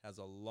material has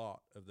a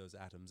lot of those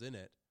atoms in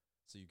it,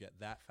 so you get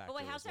that factor. But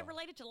wait, how's as that well.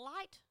 related to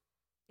light?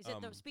 Is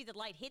it the speed that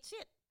light hits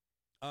it?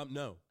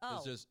 No.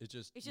 Oh. It's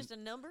It's just a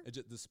number?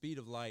 the speed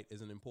of light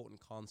is an important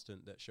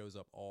constant that shows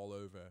up all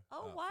over.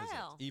 Oh, physics,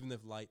 wow. even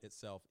if light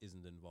itself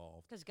isn't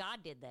involved. Because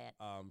God did that.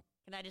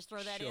 Can I just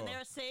throw that sure. in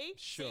there? See?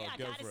 Sure, See, I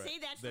go got to for it. see.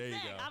 That's There the you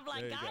thing. go. I'm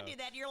like, There you God go. did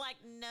that. You're like,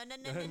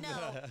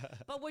 no.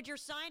 But would your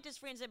scientist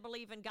friends that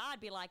believe in God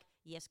be like,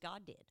 yes,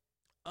 God did?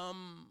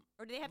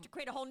 Or do they have to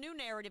create a whole new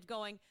narrative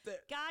going,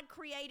 God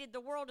created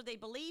the world? Do they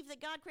believe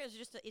that God created?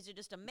 Is it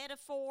just a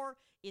metaphor?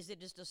 Is it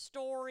just a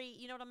story?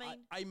 You know what I mean?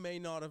 I may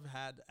not have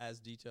had as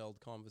detailed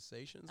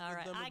conversations All with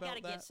right. them I about got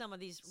to get that. some of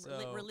these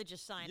So,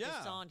 religious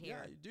scientists on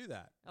here. Yeah, you do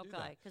that. Do Okay.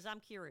 that. Because I'm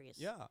curious.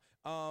 Yeah.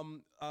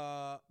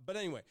 But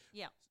anyway,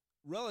 Yeah.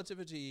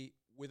 relativity,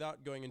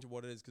 without going into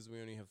what it is, because we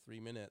only have 3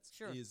 minutes,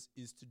 Sure. is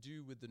to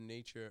do with the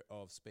nature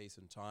of space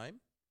and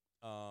time,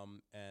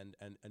 and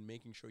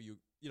making sure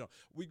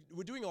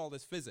we're doing all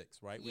this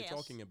physics, right? Yes. We're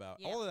talking about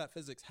Yeah. all of that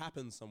physics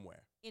happens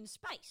somewhere, In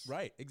space.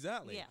 right?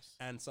 Exactly. Yes.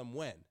 And some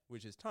when,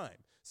 which is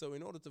time. So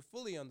in order to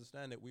fully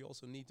understand it, we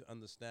also need to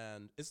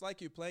understand. It's like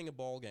you're playing a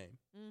ball game,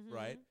 Mm-hmm.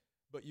 right?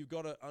 But you've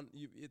got to.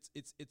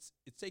 It's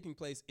taking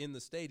place in the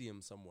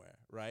stadium somewhere,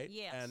 right?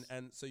 Yes.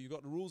 And so you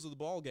got the rules of the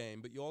ball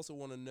game, but you also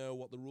want to know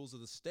what the rules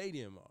of the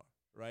stadium are,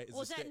 right?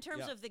 Was that in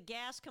terms of the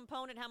gas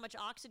component, how much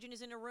oxygen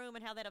is in a room,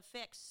 and how that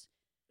affects?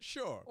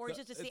 Sure. Or is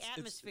it just the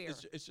atmosphere?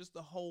 It's just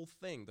the whole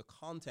thing, the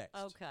context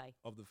Okay.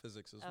 of the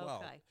physics as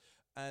well. Okay.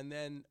 And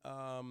then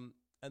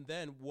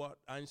what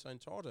Einstein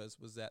taught us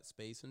was that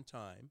space and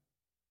time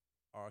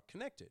are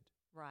connected,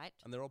 Right.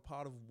 and they're all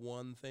part of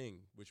one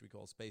thing, which we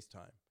call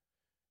space-time.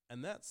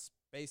 And that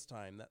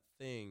space-time, that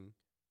thing,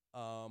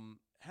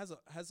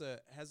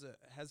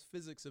 has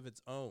physics of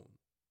its own.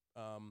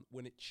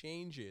 When it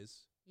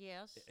changes,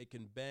 Yes. it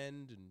can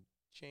bend and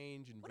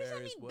change in What does that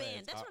various mean, ways.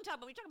 bend? That's what I'm talking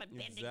about. We're talking about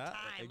bending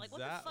time. Like, what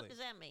the fuck does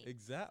that mean?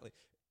 Exactly.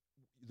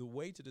 The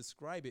way to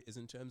describe it is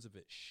in terms of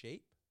its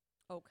shape,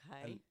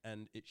 Okay.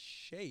 and its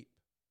shape,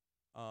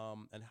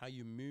 and how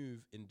you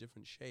move in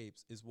different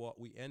shapes is what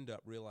we end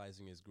up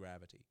realizing is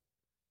gravity.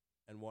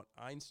 And what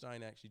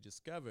Einstein actually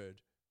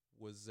discovered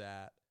was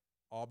that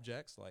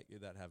objects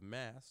that have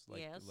mass,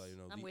 Yes,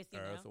 I'm the with you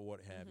Earth now. or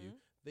what have you,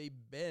 Mhm. they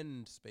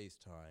bend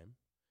space-time.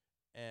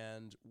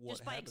 And what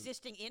Just by happens-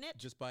 existing in it?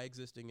 just by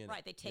existing in it.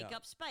 Right. They take Yeah.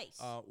 up space.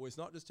 Well, it's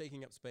not just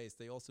taking up space;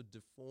 they also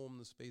deform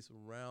the space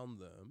around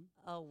them,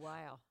 Oh,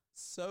 wow.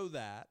 so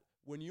that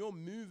when you're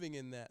moving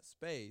in that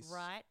space,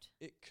 Right.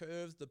 it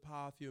curves the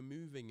path you're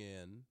moving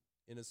in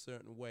a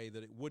certain way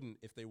that it wouldn't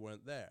if they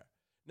weren't there.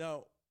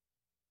 Now,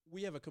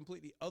 we have a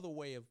completely other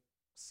way of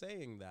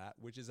saying that,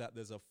 which is that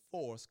there's a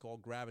force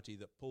called gravity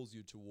that pulls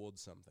you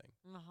towards something,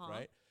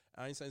 right?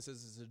 Einstein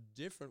says there's a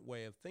different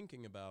way of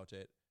thinking about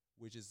it,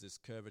 which is this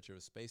curvature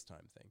of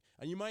space-time thing.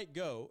 And you might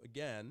go,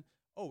 again,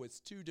 oh, it's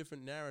two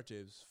different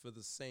narratives for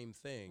the same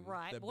thing.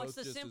 Right. They're What's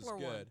both the just simpler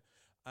as good.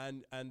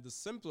 And the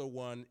simpler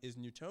one is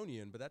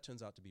Newtonian, but that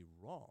turns out to be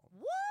wrong.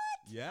 What?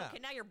 Yeah. Okay,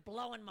 now you're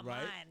blowing my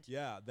mind.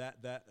 Yeah,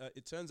 that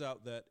it turns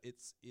out that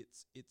it's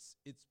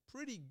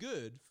pretty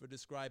good for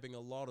describing a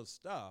lot of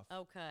stuff.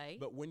 Okay.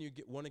 But when you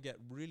want to get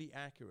really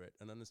accurate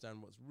and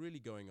understand what's really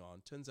going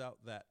on, turns out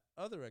that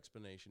other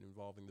explanation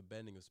involving the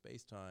bending of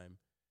space-time,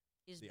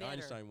 the better.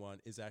 Einstein one,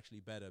 is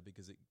actually better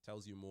because it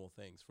tells you more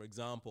things. For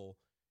example,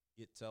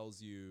 it tells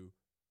you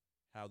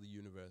how the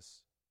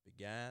universe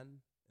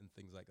began and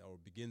things like that, or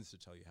begins to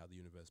tell you how the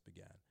universe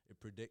began. It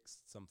predicts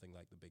something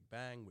like the Big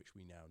Bang, which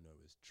we now know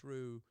is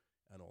true,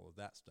 and all of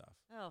that stuff.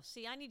 Oh,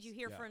 see, I need you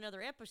here for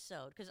another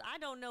episode because I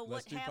don't know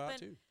Let's what do happened. part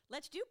two.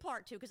 Let's do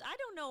part two because I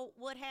don't know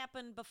what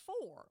happened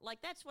before.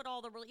 Like, that's what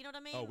all the, you know what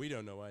I mean? Oh, we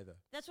don't know either.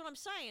 That's what I'm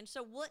saying.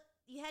 So what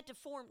you had to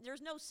form,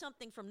 there's no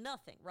something from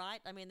nothing,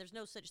 right? I mean, there's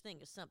no such thing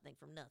as something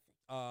from nothing.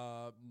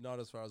 Not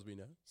as far as we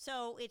know.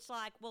 So it's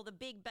like, well, the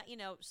Big Bang,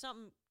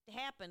 something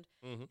happened.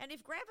 And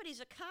if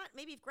gravity's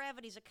maybe if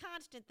gravity's a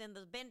constant, then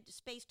the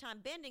space-time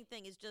bending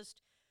thing is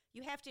just,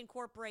 you have to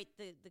incorporate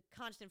the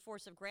constant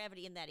force of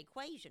gravity in that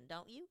equation,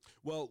 don't you?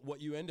 Well, what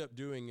you end up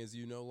doing is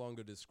you no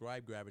longer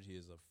describe gravity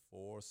as a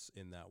force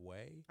in that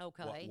way.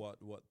 Okay.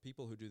 What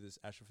people who do this,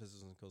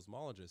 astrophysicists and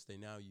cosmologists, they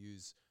now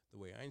use the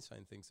way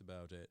Einstein thinks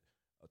about it,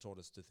 taught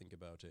us to think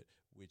about it,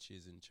 which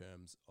is in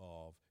terms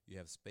of you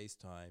have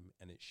space-time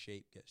and its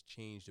shape gets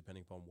changed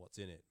depending upon what's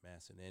in it,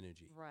 mass and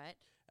energy. Right.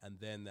 And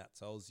then that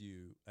tells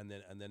you, and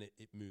then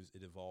it moves,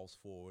 it evolves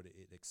forward,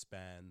 it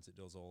expands, it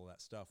does all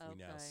that stuff we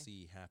now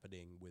see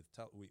happening with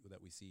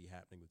that we see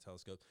happening with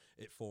telescopes.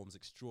 It forms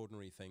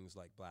extraordinary things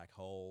like black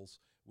holes,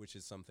 which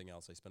is something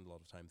else I spend a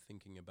lot of time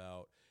thinking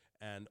about.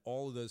 And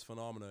all of those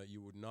phenomena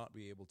you would not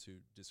be able to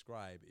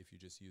describe if you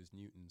just used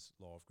Newton's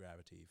law of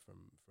gravity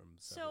from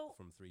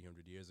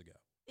 300 years ago.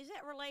 Is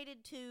that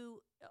related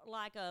to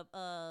like a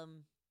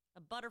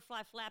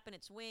butterfly flapping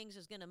its wings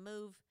is going to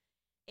move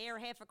air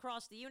half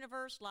across the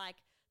universe? Like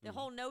the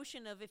whole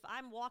notion of if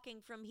I'm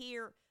walking from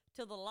here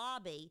to the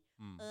lobby,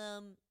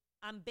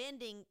 I'm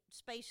bending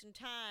space and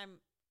time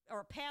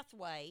or a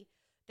pathway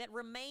that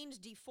remains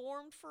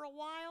deformed for a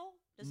while?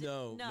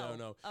 No.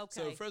 Okay.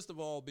 So first of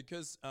all,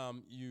 because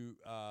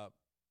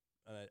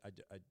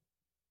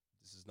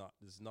this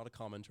is not a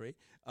commentary,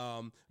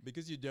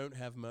 because you don't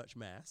have much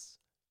mass.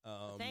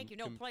 Thank you.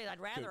 No, please. I'd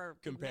rather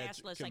be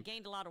massless. I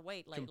gained a lot of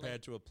weight lately.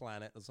 Compared to a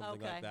planet or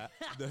something like that,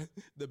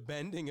 the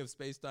bending of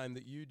space-time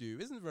that you do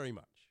isn't very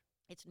much.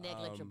 It's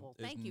negligible.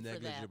 It's Thank you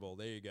negligible. for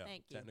that. There you go.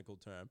 Thank you. Technical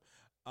term.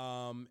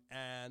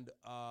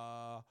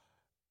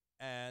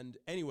 And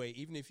anyway,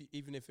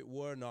 even if it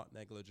were not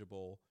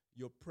negligible,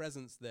 your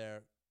presence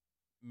there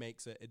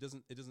makes it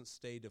doesn't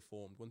stay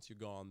deformed. Once you're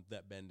gone,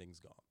 that bending's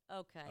gone.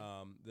 Okay.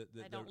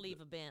 I don't leave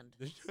a bend.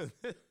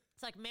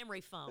 It's like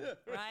memory foam,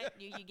 right?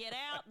 You get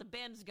out, the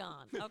bend's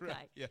gone. Okay.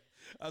 Right, yeah.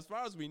 As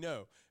far as we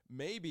know,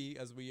 maybe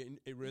as we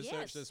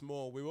research this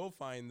more, we will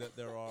find that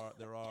there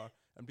are,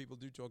 and people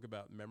do talk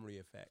about memory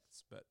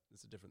effects, but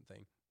it's a different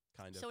thing,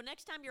 kind of. So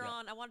next time you're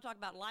on, I want to talk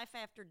about life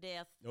after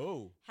death.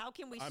 Oh. How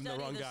can we I'm study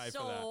the wrong guy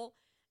soul?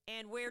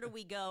 And where do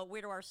we go?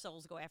 Where do our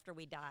souls go after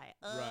we die?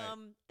 Right.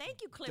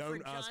 Thank you,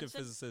 Clifford Don't Johnson. ask a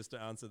physicist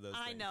to answer those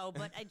I things. know,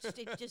 but I just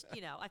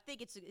I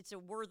think it's a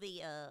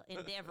worthy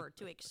endeavor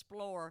to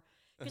explore.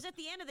 Because at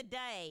the end of the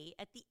day,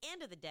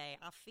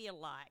 I feel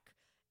like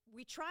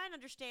we try and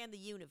understand the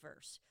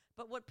universe,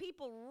 but what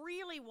people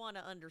really want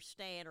to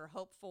understand or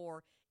hope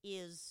for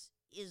is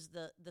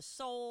the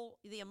soul,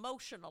 the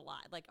emotional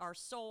life, like our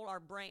soul, our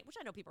brain, which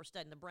I know people are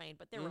studying the brain,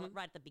 but they're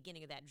right at the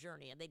beginning of that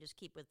journey, and they just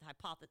keep with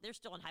hypothesis. They're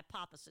still in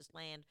hypothesis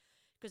land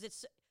because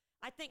it's,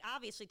 I think,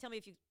 obviously, tell me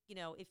if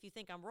you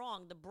think I'm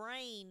wrong, the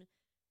brain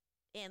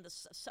and the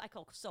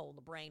psycho soul,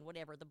 the brain,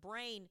 whatever, the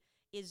brain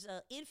is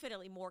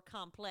infinitely more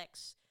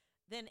complex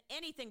than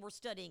anything we're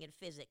studying in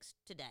physics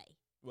today.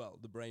 Well,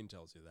 the brain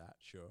tells you that,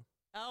 sure.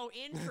 Oh,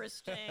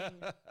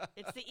 interesting.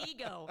 It's the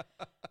ego.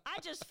 I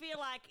just feel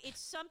like it's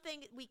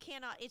something we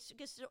cannot, it's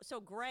just so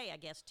gray, I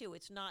guess, too.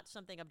 It's not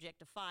something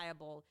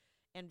objectifiable.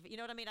 And you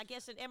know what I mean? I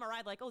guess an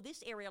MRI, like, oh,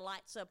 this area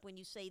lights up when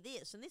you say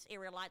this, and this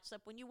area lights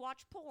up when you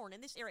watch porn,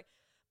 and this area.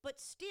 But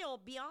still,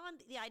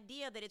 beyond the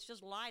idea that it's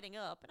just lighting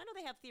up, and I know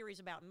they have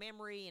theories about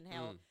memory and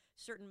how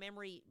certain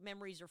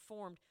memories are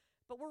formed,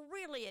 but we're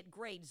really at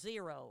grade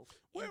zero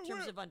in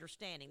terms of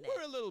understanding that.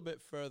 We're a little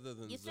bit further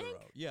than You zero. think?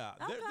 Yeah,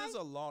 Okay. there's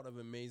a lot of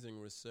amazing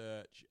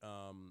research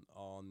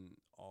on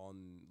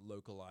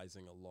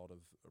localizing a lot of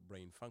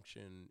brain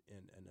function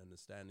and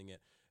understanding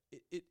it.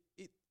 It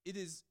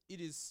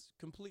is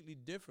completely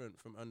different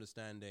from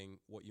understanding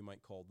what you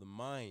might call the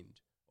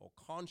mind or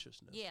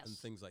consciousness Yes. and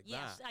things like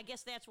Yes, that. I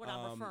guess that's what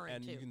I'm referring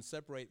and to. you can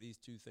separate these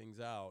two things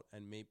out,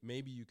 and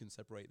maybe you can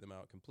separate them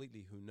out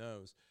completely. Who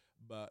knows?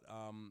 But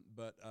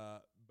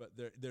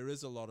there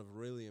is a lot of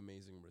really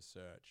amazing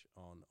research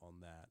on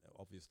that.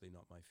 Obviously,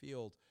 not my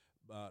field,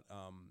 but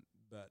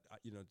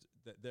you know,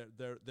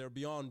 they're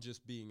beyond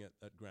just being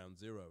at ground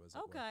zero, as it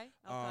were. Okay.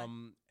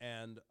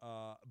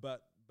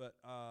 But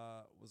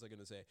what was I going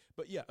to say?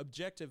 But yeah,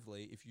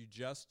 objectively, if you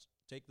just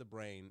take the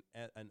brain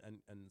and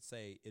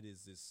say it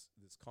is this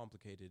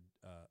complicated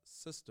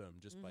system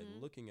just by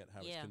looking at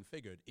how it's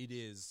configured, it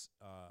is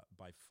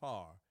by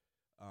far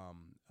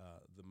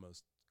the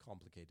most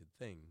complicated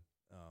thing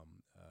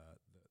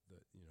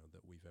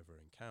that we've ever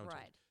encountered.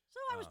 Right. So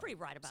I was pretty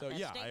right about so that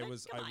yeah, statement. I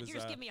was. Come on, you're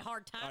just giving me a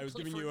hard time. I was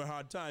giving you a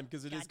hard time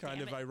because it is God kind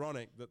damn of it.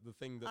 ironic that the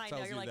thing that I know,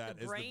 tells you're you like, that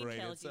the is brain the brain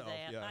tells itself. you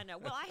that. Yeah. I know.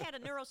 Well, I had a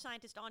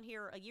neuroscientist on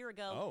here a year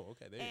ago. Oh,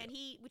 okay. There you And go.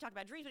 we talked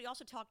about dreams, but he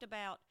also talked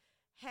about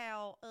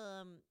how,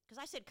 because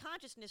I said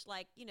consciousness,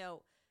 like, you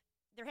know,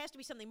 there has to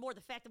be something more.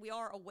 The fact that we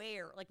are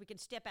aware, like we can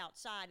step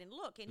outside and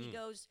look. And he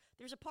goes,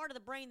 there's a part of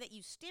the brain that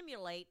you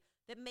stimulate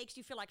that makes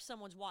you feel like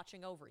someone's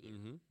watching over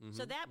you.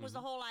 So that was the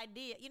whole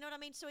idea. You know what I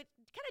mean? So it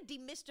kind of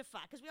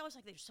demystified, because we always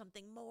like there's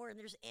something more and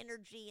there's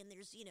energy and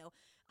there's, you know,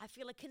 I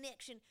feel a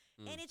connection.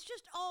 And it's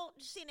just all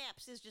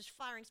synapses just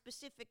firing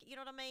specific, you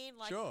know what I mean?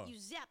 Like Sure. you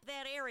zap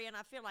that area and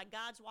I feel like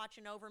God's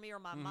watching over me, or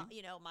my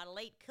you know, my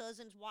late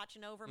cousin's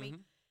watching over me.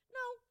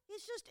 No,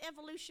 it's just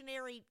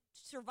evolutionary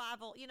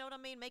survival. You know what I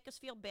mean? Make us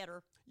feel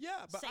better,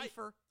 Yeah, but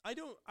safer. I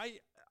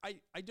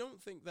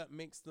don't think that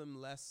makes them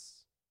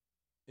less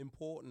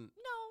important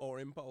No, or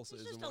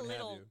impulses it's just and a what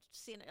little have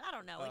you. I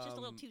don't know. It's just a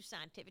little Um, too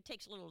scientific. It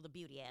takes a little of the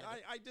beauty out of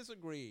it. I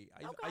disagree.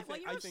 Okay, well,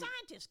 you're a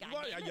scientist,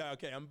 Well, goddammit. yeah,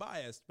 okay, I'm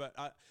biased, but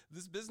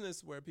this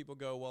business where people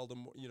go, well,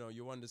 you know,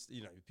 you understand,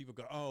 you know, people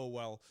go, oh,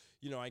 well,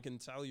 you know, I can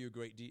tell you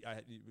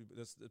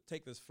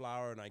take this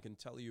flower and I can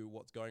tell you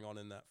what's going on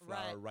in that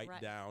flower right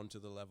down to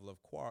the level of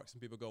quarks,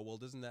 and people go, well,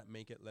 doesn't that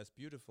make it less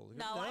beautiful? You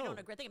go, No, I don't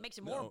agree. I think it makes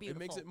it more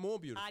beautiful. It makes it more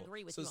beautiful. I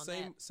agree with so you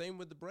on same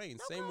with the brain,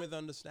 Okay. same with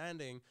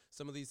understanding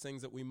some of these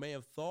things that we may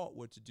have thought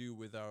were to do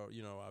with our,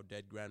 you know, our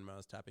dead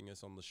grandmas tapping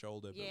us on the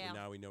shoulder, but Yeah.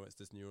 now we know it's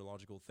this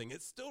neurological thing.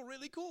 It's still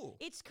really cool.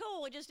 It's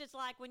cool. It's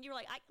like when you're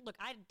like,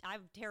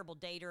 I'm a terrible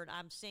dater and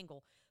I'm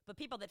single. But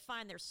people that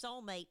find their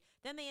soulmate,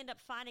 then they end up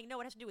finding, no,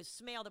 it has to do with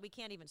smell that we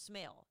can't even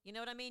smell. You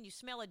know what I mean? You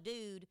smell a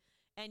dude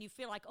and you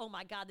feel like, oh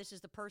my God, this is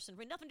the person.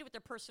 Nothing to do with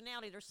their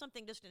personality. There's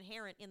something just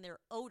inherent in their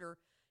odor,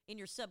 in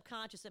your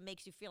subconscious, that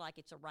makes you feel like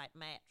it's a right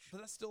match.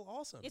 But that's still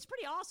awesome. It's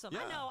pretty awesome.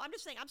 I Yeah. know. I'm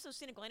just saying, I'm so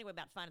cynical anyway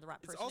about finding the right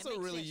person. It's It also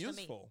makes really sense to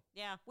me. useful.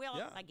 Yeah. Well,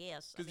 Yeah. I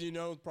guess. Because you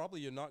know probably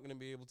you're not going to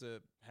be able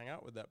to hang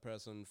out with that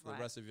person for Right.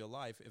 the rest of your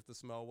life if the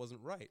smell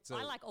wasn't right. So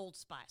I like Old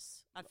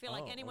Spice. I feel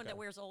like Oh, anyone that okay.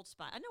 wears Old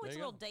Spice. I know There it's a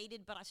you little go.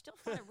 dated, but I still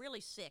find it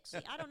really sexy.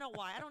 I don't know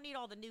why. I don't need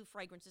all the new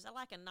fragrances. I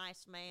like a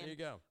nice man. there you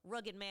go.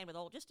 Rugged man with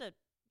old. Just a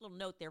little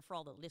note there for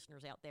all the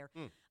listeners out there.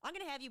 I'm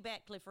going to have you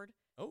back, Clifford.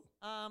 Oh.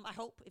 I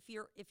hope if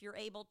you're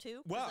able to.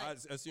 'cause Well, I-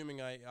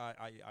 assuming I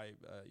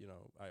you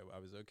know, I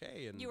was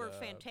okay, and You were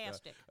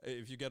fantastic.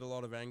 If you get a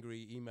lot of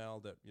angry email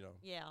that you know,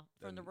 yeah,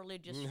 from the then-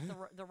 religious,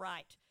 the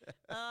right.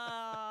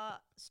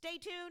 Stay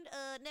tuned.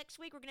 Next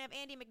week, we're going to have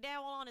Andy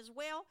McDowell on as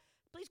well.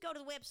 Please go to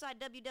the website,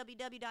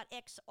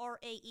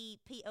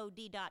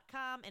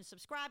 www.xraepod.com, and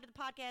subscribe to the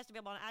podcast,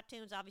 available on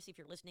iTunes. Obviously, if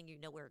you're listening, you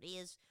know where it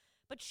is.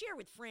 But share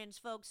with friends,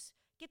 folks.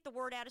 Get the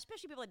word out,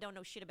 especially people that don't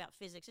know shit about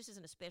physics. This is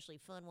an especially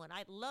fun one.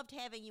 I loved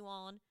having you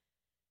on.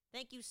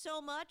 Thank you so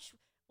much.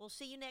 We'll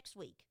see you next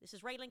week. This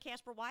is Raylan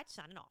Casper White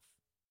signing off.